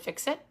wand and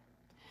fix it,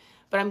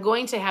 but I'm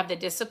going to have the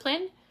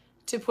discipline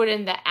to put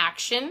in the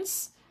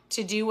actions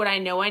to do what I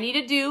know I need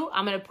to do.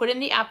 I'm going to put in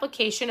the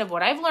application of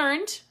what I've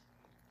learned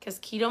because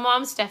Keto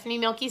Mom Stephanie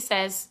Mielke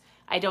says,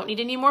 I don't need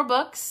any more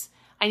books.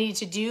 I need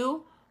to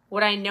do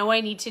what I know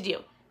I need to do,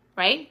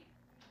 right?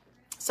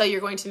 So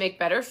you're going to make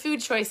better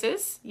food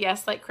choices.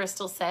 Yes, like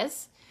Crystal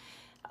says.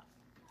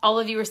 All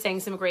of you are saying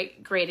some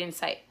great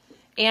insight.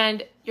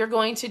 And you're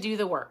going to do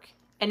the work.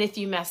 And if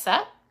you mess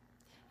up,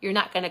 you're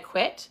not going to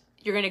quit.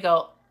 You're going to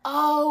go,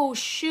 oh,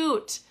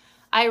 shoot.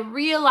 I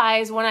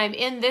realize when I'm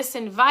in this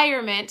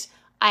environment,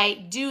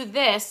 I do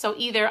this. So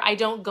either I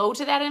don't go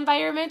to that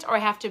environment or I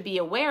have to be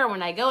aware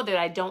when I go that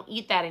I don't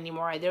eat that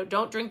anymore. I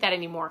don't drink that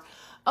anymore.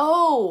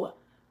 Oh,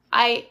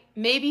 I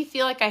maybe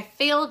feel like I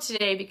failed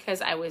today because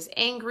I was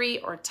angry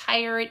or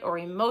tired or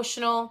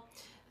emotional.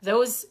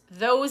 Those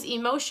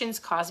emotions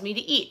cause me to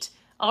eat.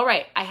 All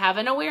right, I have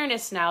an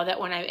awareness now that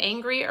when I'm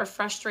angry or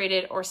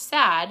frustrated or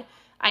sad,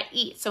 I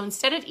eat. So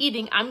instead of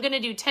eating, I'm going to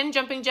do 10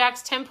 jumping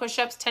jacks, 10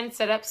 push-ups, 10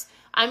 sit-ups.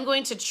 I'm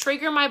going to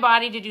trigger my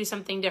body to do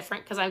something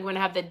different because I'm going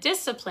to have the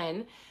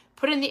discipline,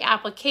 put in the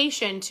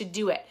application to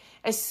do it.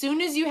 As soon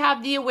as you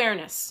have the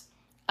awareness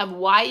of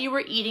why you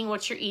were eating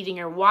what you're eating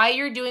or why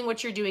you're doing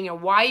what you're doing or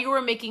why you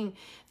were making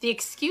the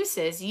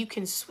excuses, you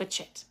can switch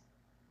it.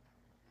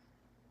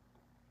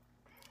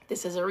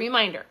 This is a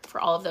reminder for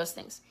all of those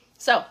things.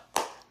 So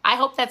I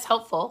hope that's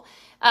helpful.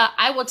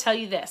 I will tell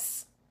you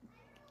this.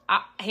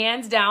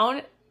 Hands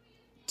down,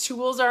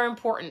 tools are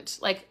important.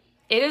 Like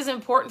it is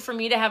important for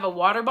me to have a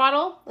water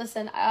bottle.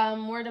 Listen,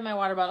 where did my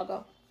water bottle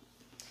go?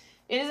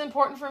 It is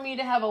important for me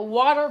to have a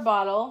water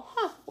bottle.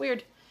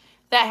 Weird.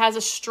 That has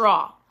a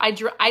straw. I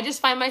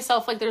just find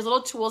myself like there's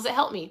little tools that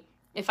help me.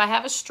 If I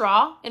have a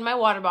straw in my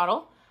water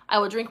bottle, I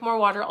will drink more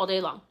water all day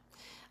long.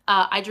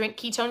 I drink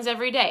ketones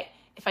every day.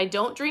 If I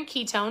don't drink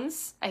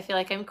ketones, I feel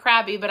like I'm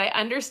crabby, but I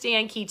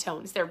understand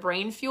ketones. They're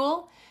brain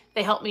fuel.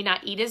 They help me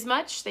not eat as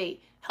much. They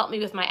help me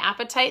with my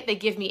appetite. They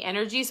give me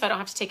energy so I don't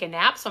have to take a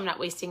nap, so I'm not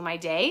wasting my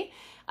day.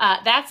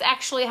 That's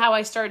actually how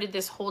I started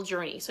this whole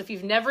journey. So if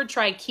you've never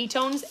tried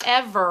ketones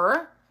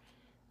ever,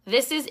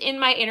 this is in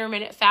my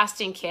intermittent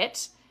fasting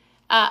kit.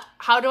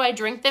 How do I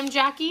drink them,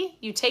 Jackie?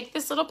 You take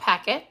this little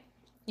packet,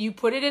 you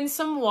put it in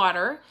some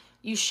water,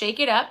 you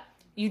shake it up,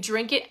 you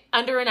drink it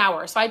under an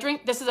hour. So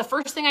this is the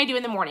first thing I do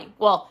in the morning.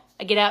 Well,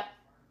 I get up,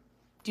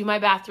 do my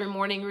bathroom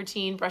morning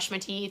routine, brush my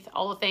teeth,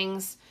 all the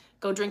things,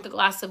 go drink a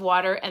glass of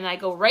water, and I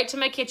go right to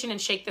my kitchen and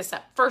shake this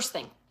up. First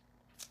thing.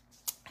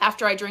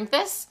 After I drink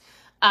this,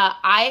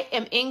 I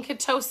am in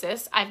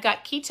ketosis. I've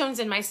got ketones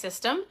in my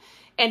system,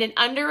 and in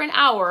under an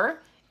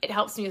hour, it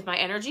helps me with my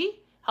energy,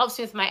 helps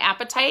me with my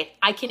appetite.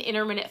 I can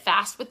intermittent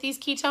fast with these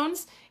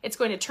ketones. It's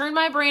going to turn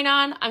my brain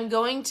on. I'm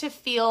going to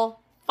feel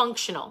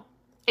functional.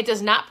 It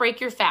does not break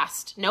your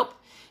fast. Nope.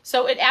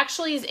 So it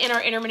actually is in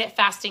our intermittent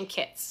fasting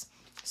kits.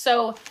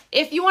 So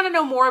if you want to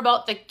know more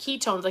about the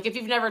ketones, like if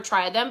you've never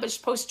tried them, but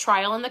just post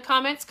trial in the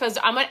comments, because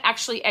I'm going to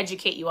actually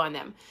educate you on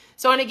them.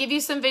 So I'm going to give you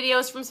some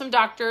videos from some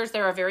doctors.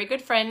 They're very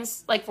good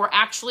friends. Like, we're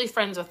actually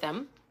friends with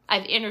them.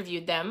 I've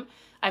interviewed them.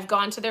 I've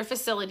gone to their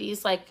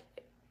facilities. Like,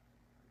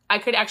 I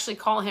could actually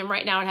call him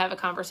right now and have a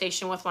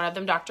conversation with one of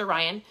them, Dr.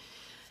 Ryan.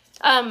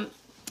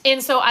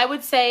 And so I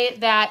would say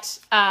that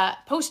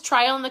post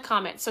trial in the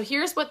comments. So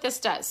here's what this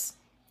does.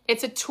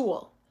 It's a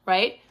tool,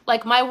 right?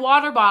 Like my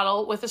water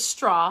bottle with a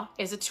straw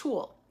is a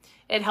tool.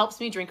 It helps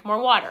me drink more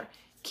water.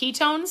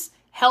 Ketones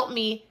help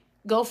me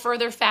go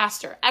further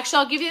faster. Actually,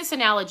 I'll give you this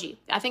analogy.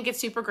 I think it's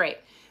super great.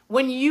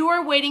 When you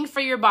are waiting for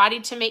your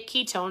body to make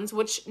ketones,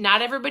 which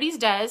not everybody's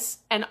does,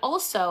 and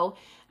also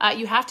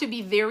you have to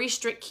be very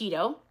strict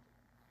keto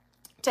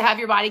to have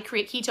your body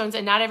create ketones,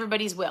 and not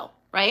everybody's will,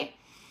 right?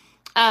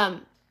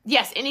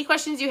 Yes, any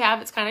questions you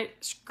have, it's kind of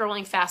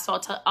scrolling fast, so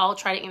I'll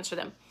try to answer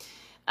them.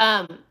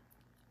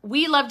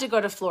 We love to go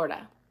to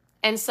Florida.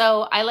 And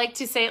so I like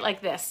to say it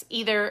like this.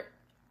 Either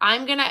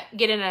I'm going to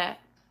get in a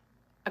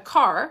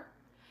car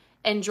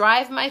and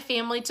drive my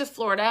family to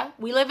Florida.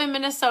 We live in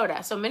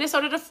Minnesota. So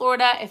Minnesota to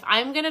Florida, if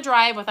I'm going to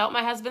drive without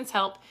my husband's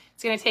help,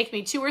 it's going to take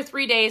me 2 or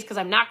 3 days because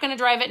I'm not going to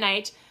drive at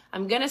night.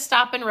 I'm going to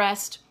stop and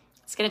rest.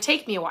 It's going to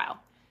take me a while.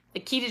 The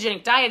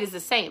ketogenic diet is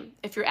the same.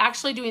 If you're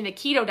actually doing the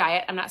keto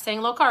diet, I'm not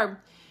saying low carb,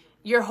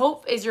 your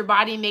hope is your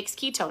body makes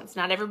ketones.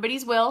 Not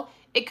everybody's will.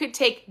 It could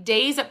take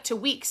days up to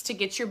weeks to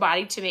get your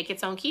body to make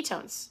its own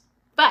ketones.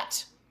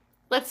 But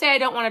let's say I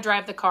don't want to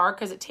drive the car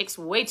because it takes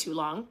way too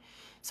long.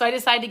 So I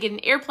decide to get an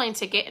airplane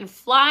ticket and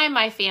fly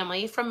my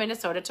family from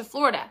Minnesota to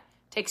Florida.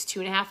 It takes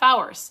 2.5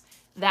 hours.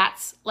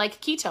 That's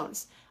like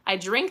ketones. I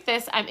drink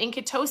this, I'm in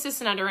ketosis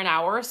in under an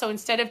hour. So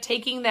instead of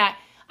taking that,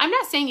 I'm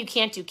not saying you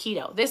can't do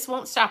keto. This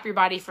won't stop your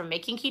body from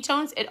making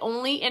ketones. It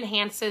only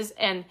enhances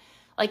and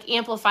like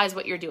amplifies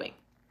what you're doing.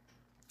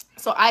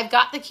 So I've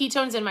got the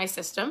ketones in my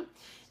system.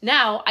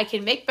 Now I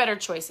can make better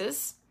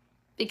choices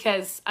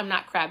because I'm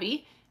not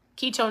crabby.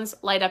 Ketones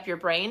light up your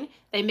brain.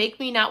 They make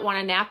me not want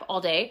to nap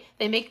all day.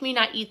 They make me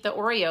not eat the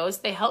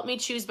Oreos. They help me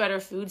choose better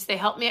foods. They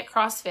help me at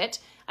CrossFit.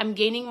 I'm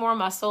gaining more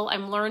muscle.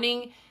 I'm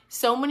learning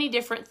so many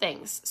different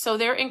things. So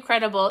they're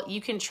incredible. You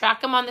can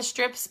track them on the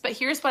strips. But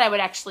here's what I would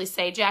actually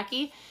say,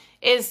 Jackie,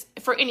 is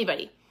for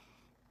anybody.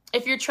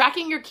 If you're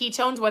tracking your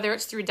ketones, whether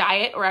it's through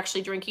diet or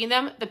actually drinking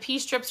them, the pee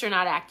strips are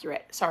not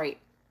accurate. Sorry,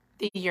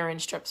 the urine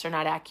strips are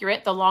not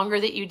accurate the longer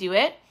that you do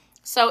it.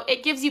 So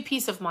it gives you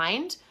peace of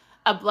mind.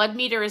 A blood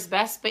meter is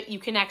best, but you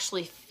can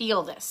actually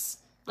feel this.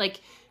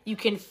 Like, you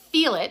can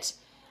feel it.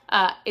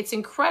 It's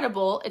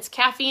incredible. It's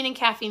caffeine and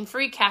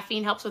caffeine-free.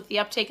 Caffeine helps with the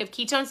uptake of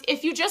ketones.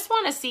 If you just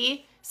want to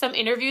see some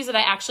interviews that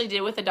I actually did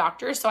with a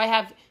doctor, so I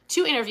have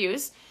 2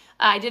 interviews.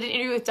 I did an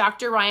interview with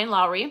Dr. Ryan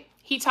Lowry.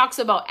 He talks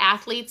about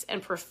athletes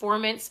and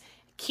performance,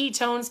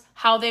 ketones,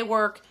 how they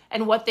work,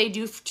 and what they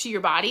do to your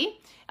body.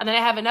 And then I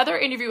have another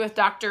interview with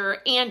Dr.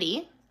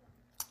 Andy.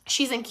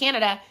 She's in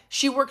Canada.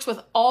 She works with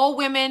all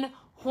women,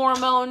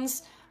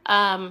 hormones,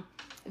 all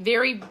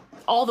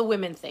the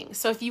women things.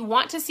 So if you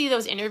want to see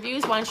those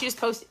interviews, why don't you just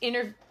post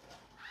interview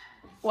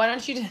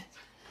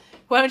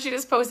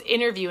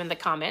in the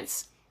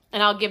comments,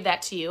 and I'll give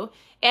that to you.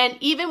 And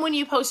even when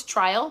you post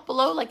trial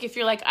below, like if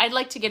you're like, I'd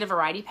like to get a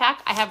variety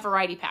pack, I have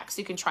variety packs.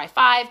 You can try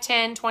 5,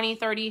 10, 20,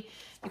 30.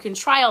 You can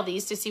try all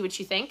these to see what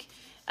you think.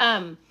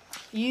 We're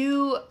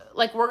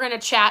going to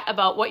chat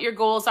about what your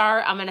goals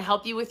are. I'm going to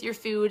help you with your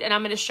food, and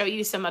I'm going to show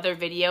you some other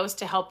videos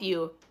to help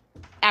you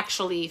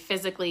actually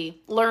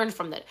physically learn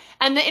from it.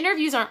 And the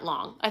interviews aren't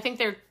long. I think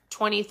they're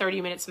 20,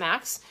 30 minutes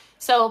max.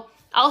 So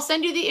I'll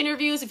send you the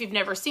interviews if you've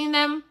never seen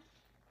them.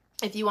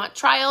 If you want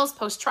trials,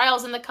 post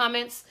trials in the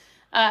comments.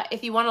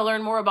 If you want to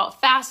learn more about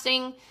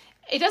fasting,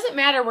 it doesn't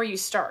matter where you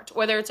start,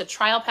 whether it's a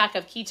trial pack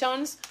of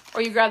ketones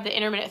or you grab the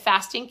intermittent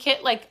fasting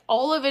kit, like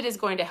all of it is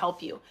going to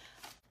help you.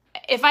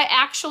 If I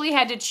actually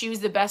had to choose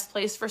the best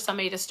place for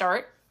somebody to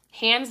start,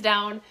 hands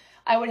down,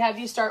 I would have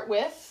you start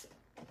with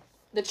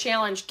the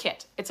challenge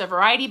kit. It's a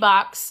variety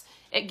box.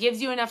 It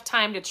gives you enough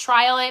time to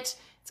trial it.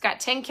 It's got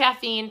 10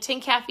 caffeine,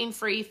 10 caffeine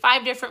free,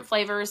 5 different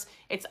flavors.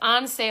 It's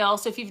on sale.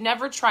 So if you've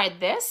never tried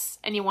this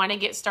and you want to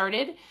get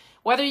started,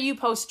 whether you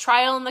post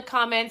trial in the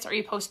comments or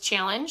you post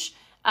challenge,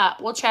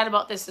 we'll chat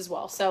about this as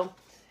well. So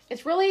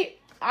it's really,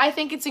 I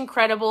think it's an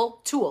incredible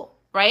tool,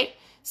 right?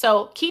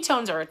 So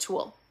ketones are a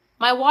tool.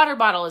 My water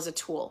bottle is a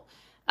tool.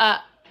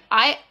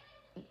 I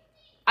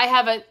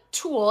have a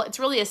tool. It's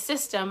really a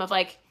system of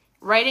like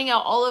writing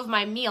out all of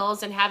my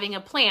meals and having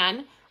a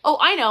plan. Oh,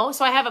 I know.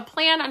 So I have a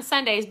plan on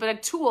Sundays, but a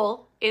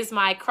tool is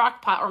my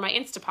crock pot or my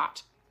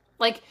Instapot.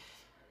 Like,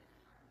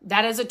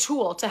 that is a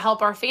tool to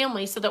help our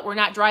family so that we're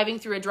not driving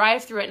through a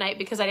drive-through at night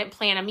because I didn't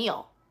plan a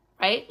meal,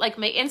 right? Like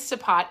my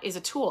Instapot is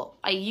a tool.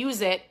 I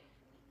use it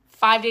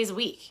 5 days a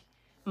week.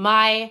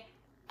 My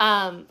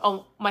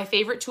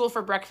favorite tool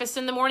for breakfast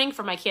in the morning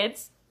for my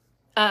kids.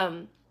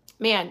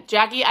 Man,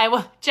 Jackie,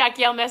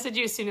 I'll message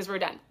you as soon as we're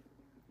done.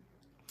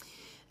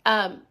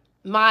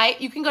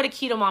 You can go to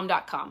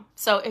ketomom.com.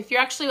 So if you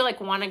actually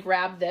want to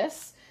grab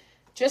this,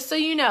 just so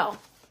you know,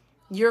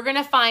 you're going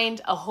to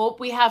find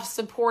we have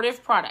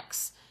supportive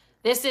products.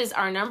 This is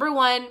our number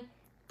one,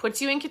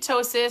 puts you in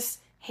ketosis,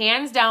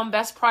 hands down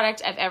best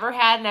product I've ever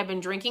had, and I've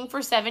been drinking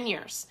for 7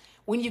 years.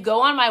 When you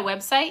go on my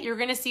website, you're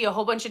going to see a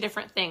whole bunch of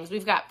different things.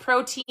 We've got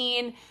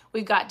protein,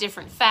 we've got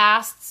different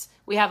fasts,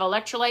 we have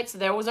electrolytes.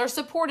 Those are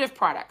supportive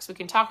products. We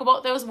can talk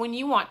about those when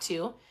you want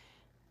to.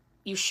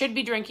 You should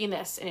be drinking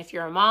this. And if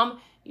you're a mom,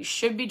 you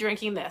should be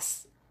drinking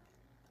this.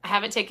 I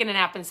haven't taken a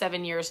nap in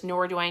 7 years,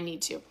 nor do I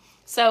need to.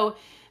 So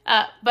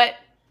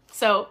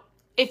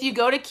if you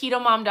go to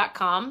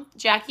ketomom.com,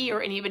 Jackie,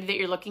 or anybody that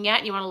you're looking at,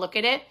 and you want to look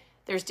at it,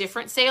 there's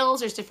different sales.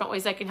 There's different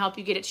ways I can help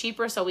you get it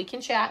cheaper so we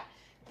can chat.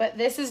 But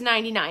this is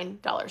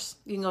 $99.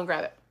 You can go and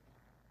grab it.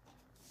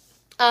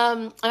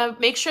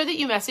 Make sure that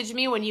you message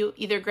me when you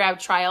either grab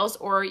trials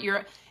or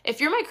if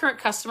you're my current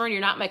customer and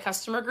you're not my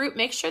customer group,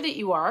 make sure that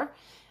you are,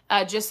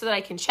 just so that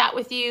I can chat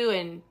with you.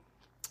 And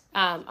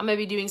I'm going to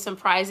be doing some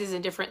prizes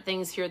and different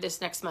things here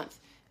this month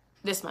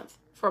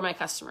for my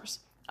customers.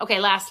 Okay,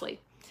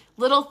 lastly,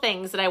 little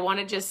things that I want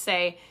to just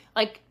say,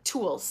 like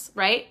tools,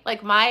 right?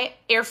 Like my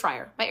air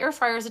fryer. My air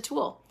fryer is a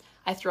tool.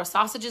 I throw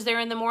sausages there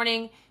in the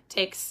morning,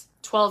 takes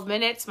 12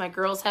 minutes. My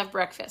girls have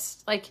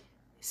breakfast. Like,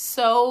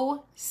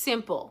 so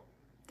simple.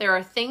 There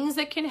are things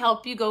that can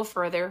help you go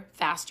further,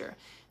 faster,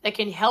 that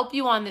can help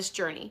you on this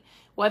journey.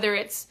 Whether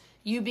it's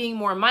you being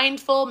more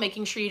mindful,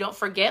 making sure you don't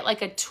forget.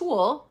 Like a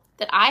tool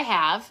that I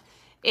have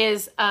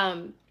is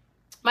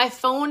my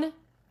phone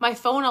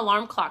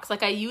alarm clocks.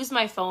 Like I use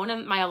my phone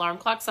and my alarm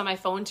clocks on my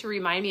phone to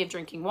remind me of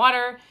drinking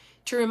water,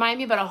 to remind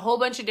me about a whole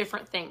bunch of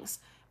different things.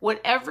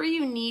 Whatever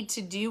you need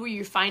to do where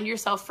you find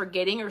yourself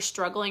forgetting or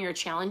struggling or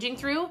challenging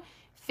through,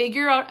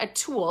 figure out a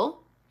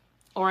tool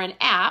or an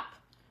app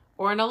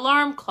or an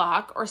alarm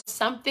clock or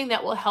something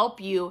that will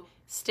help you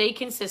stay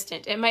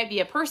consistent. It might be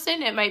a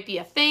person, it might be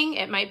a thing,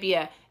 it might be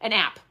an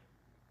app.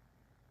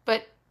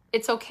 But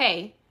it's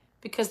okay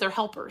because they're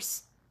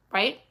helpers,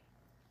 right?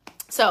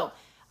 So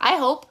I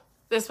hope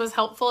this was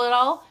helpful at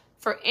all.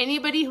 For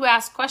anybody who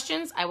asked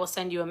questions, I will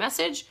send you a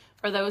message.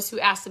 For those who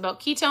asked about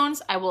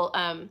ketones, I will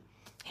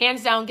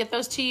hands down get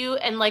those to you.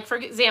 And like, for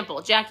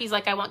example, Jackie's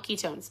like, I want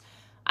ketones.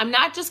 I'm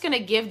not just going to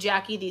give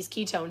Jackie these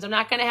ketones. I'm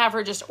not going to have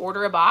her just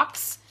order a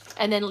box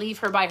and then leave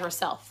her by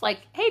herself.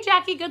 Like, hey,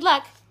 Jackie, good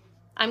luck.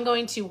 I'm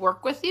going to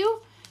work with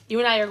you. You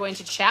and I are going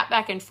to chat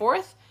back and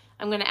forth.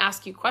 I'm going to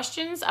ask you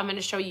questions. I'm going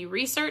to show you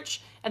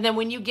research. And then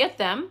when you get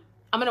them,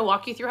 I'm going to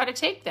walk you through how to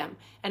take them.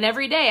 And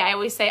every day I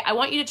always say, I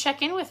want you to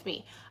check in with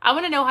me. I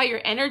want to know how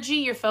your energy,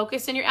 your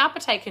focus, and your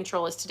appetite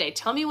control is today.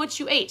 Tell me what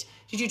you ate.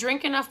 Did you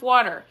drink enough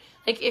water?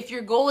 Like if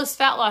your goal is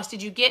fat loss,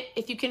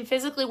 if you can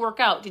physically work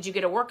out, did you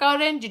get a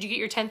workout in? Did you get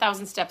your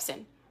 10,000 steps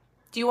in?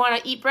 Do you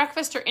want to eat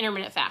breakfast or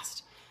intermittent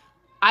fast?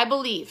 I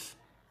believe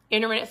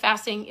intermittent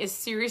fasting is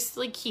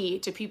seriously key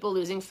to people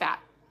losing fat.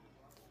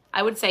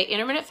 I would say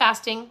intermittent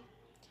fasting,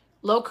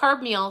 low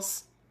carb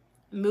meals,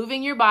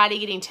 moving your body,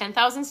 getting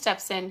 10,000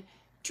 steps in,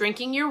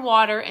 drinking your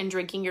water, and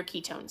drinking your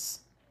ketones.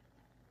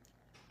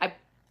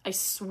 I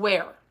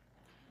swear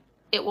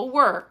it will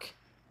work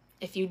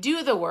if you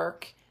do the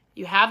work,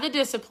 you have the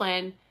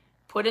discipline,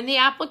 put in the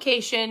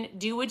application,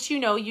 do what you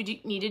know you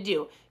need to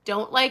do.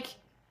 Don't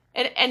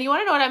and you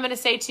want to know what I'm going to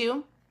say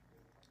too?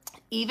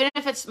 Even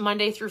if it's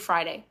Monday through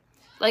Friday.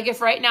 Like if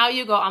right now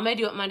you go, I'm going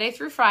to do it Monday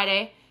through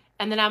Friday,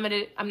 and then I'm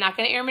not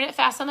going to intermittent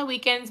fast on the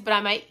weekends, but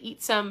I might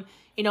eat some,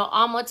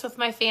 omelets with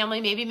my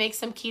family, maybe make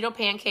some keto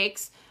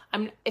pancakes.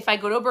 If I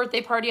go to a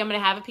birthday party, I'm going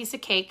to have a piece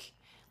of cake.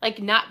 Like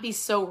not be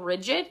so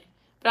rigid.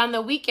 But on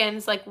the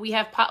weekends, like we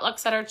have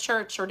potlucks at our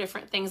church or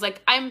different things.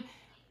 Like I'm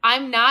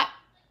not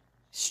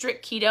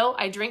strict keto.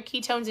 I drink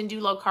ketones and do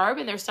low carb.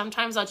 And there's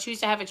sometimes I'll choose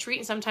to have a treat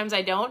and sometimes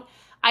I don't.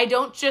 I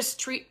don't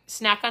just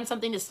snack on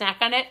something to snack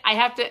on it.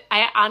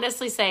 I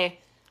honestly say,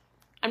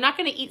 I'm not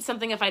going to eat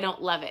something if I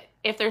don't love it.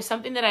 If there's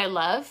something that I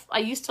love, I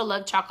used to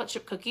love chocolate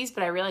chip cookies,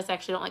 but I realized I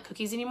actually don't like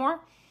cookies anymore.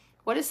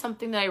 What is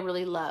something that I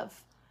really love?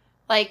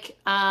 Like,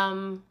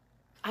 I'm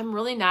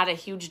really not a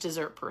huge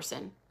dessert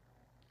person.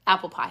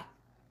 Apple pie,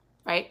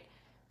 right?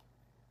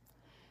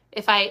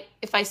 If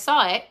I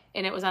saw it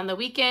and it was on the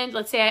weekend,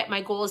 let's say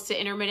my goal is to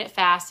intermittent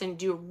fast and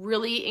do a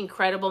really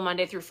incredible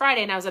Monday through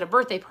Friday, and I was at a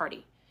birthday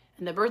party,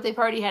 and the birthday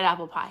party had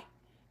apple pie.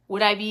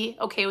 Would I be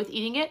okay with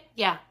eating it?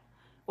 Yeah.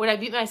 Would I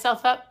beat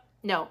myself up?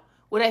 No.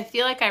 Would I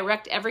feel like I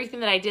wrecked everything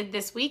that I did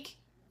this week?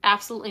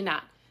 Absolutely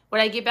not.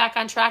 Would I get back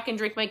on track and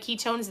drink my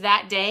ketones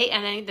that day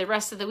and then the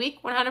rest of the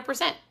week?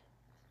 100%.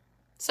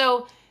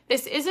 So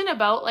this isn't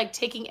about like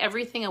taking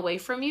everything away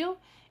from you.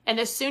 And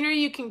the sooner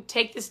you can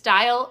take this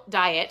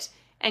diet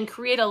and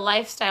create a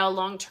lifestyle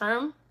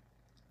long-term,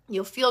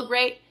 you'll feel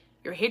great,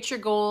 you'll hit your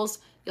goals,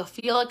 you'll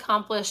feel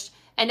accomplished.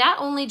 And not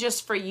only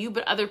just for you,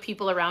 but other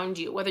people around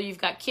you, whether you've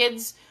got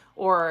kids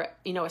or,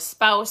 a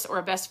spouse or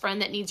a best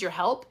friend that needs your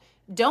help,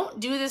 Don't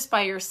do this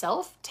by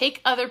yourself.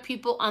 Take other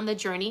people on the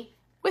journey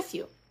with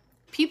you.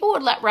 People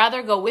would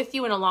rather go with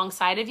you and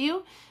alongside of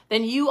you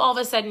than you all of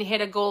a sudden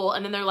hit a goal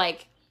and then they're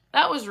like,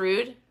 that was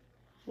rude.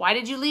 Why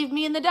did you leave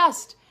me in the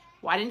dust?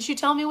 Why didn't you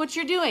tell me what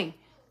you're doing?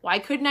 Why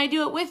couldn't I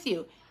do it with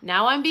you?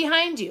 Now I'm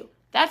behind you.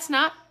 That's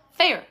not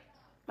fair.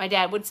 My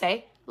dad would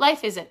say,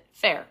 life isn't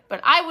fair.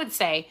 But I would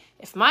say,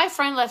 if my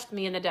friend left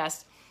me in the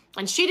dust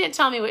and she didn't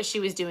tell me what she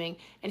was doing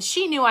and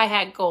she knew I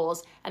had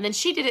goals and then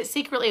she did it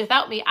secretly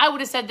without me, I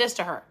would have said this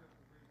to her.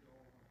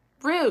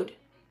 Rude.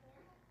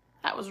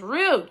 That was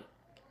rude.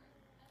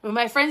 When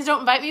my friends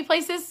don't invite me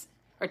places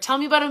or tell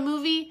me about a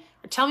movie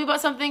or tell me about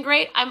something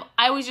great, I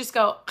always just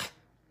go,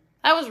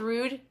 that was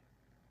rude.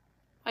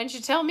 Why didn't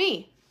you tell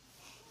me?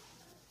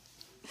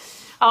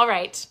 All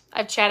right,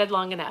 I've chatted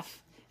long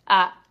enough.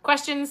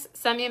 Questions,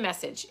 send me a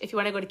message. If you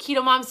want to go to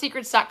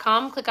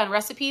ketomomsecrets.com, click on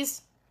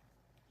recipes.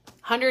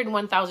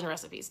 101,000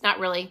 recipes. Not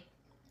really.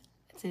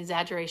 It's an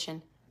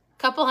exaggeration.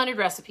 Couple hundred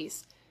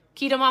recipes.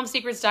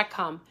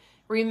 ketomomsecrets.com.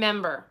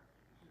 Remember,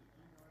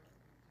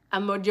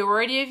 a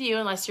majority of you,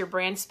 unless you're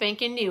brand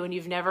spanking new and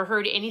you've never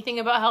heard anything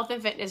about health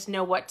and fitness,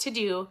 know what to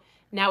do.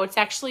 Now it's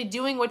actually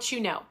doing what you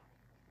know.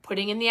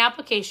 Putting in the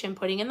application,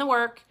 putting in the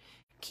work,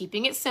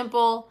 keeping it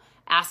simple,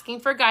 asking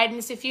for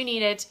guidance if you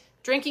need it,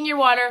 drinking your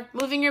water,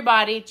 moving your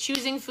body,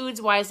 choosing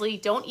foods wisely.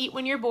 Don't eat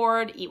when you're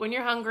bored, eat when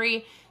you're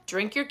hungry,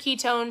 drink your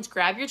ketones,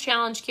 grab your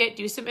challenge kit,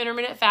 do some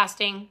intermittent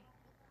fasting.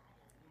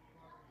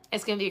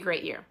 It's going to be a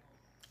great year.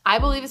 I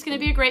believe it's going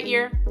to be a great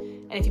year.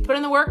 And if you put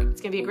in the work, it's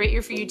going to be a great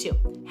year for you too.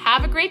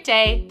 Have a great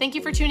day. Thank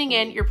you for tuning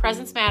in. Your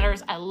presence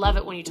matters. I love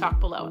it when you talk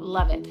below. I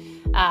love it.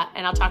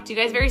 And I'll talk to you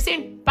guys very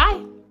soon.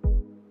 Bye.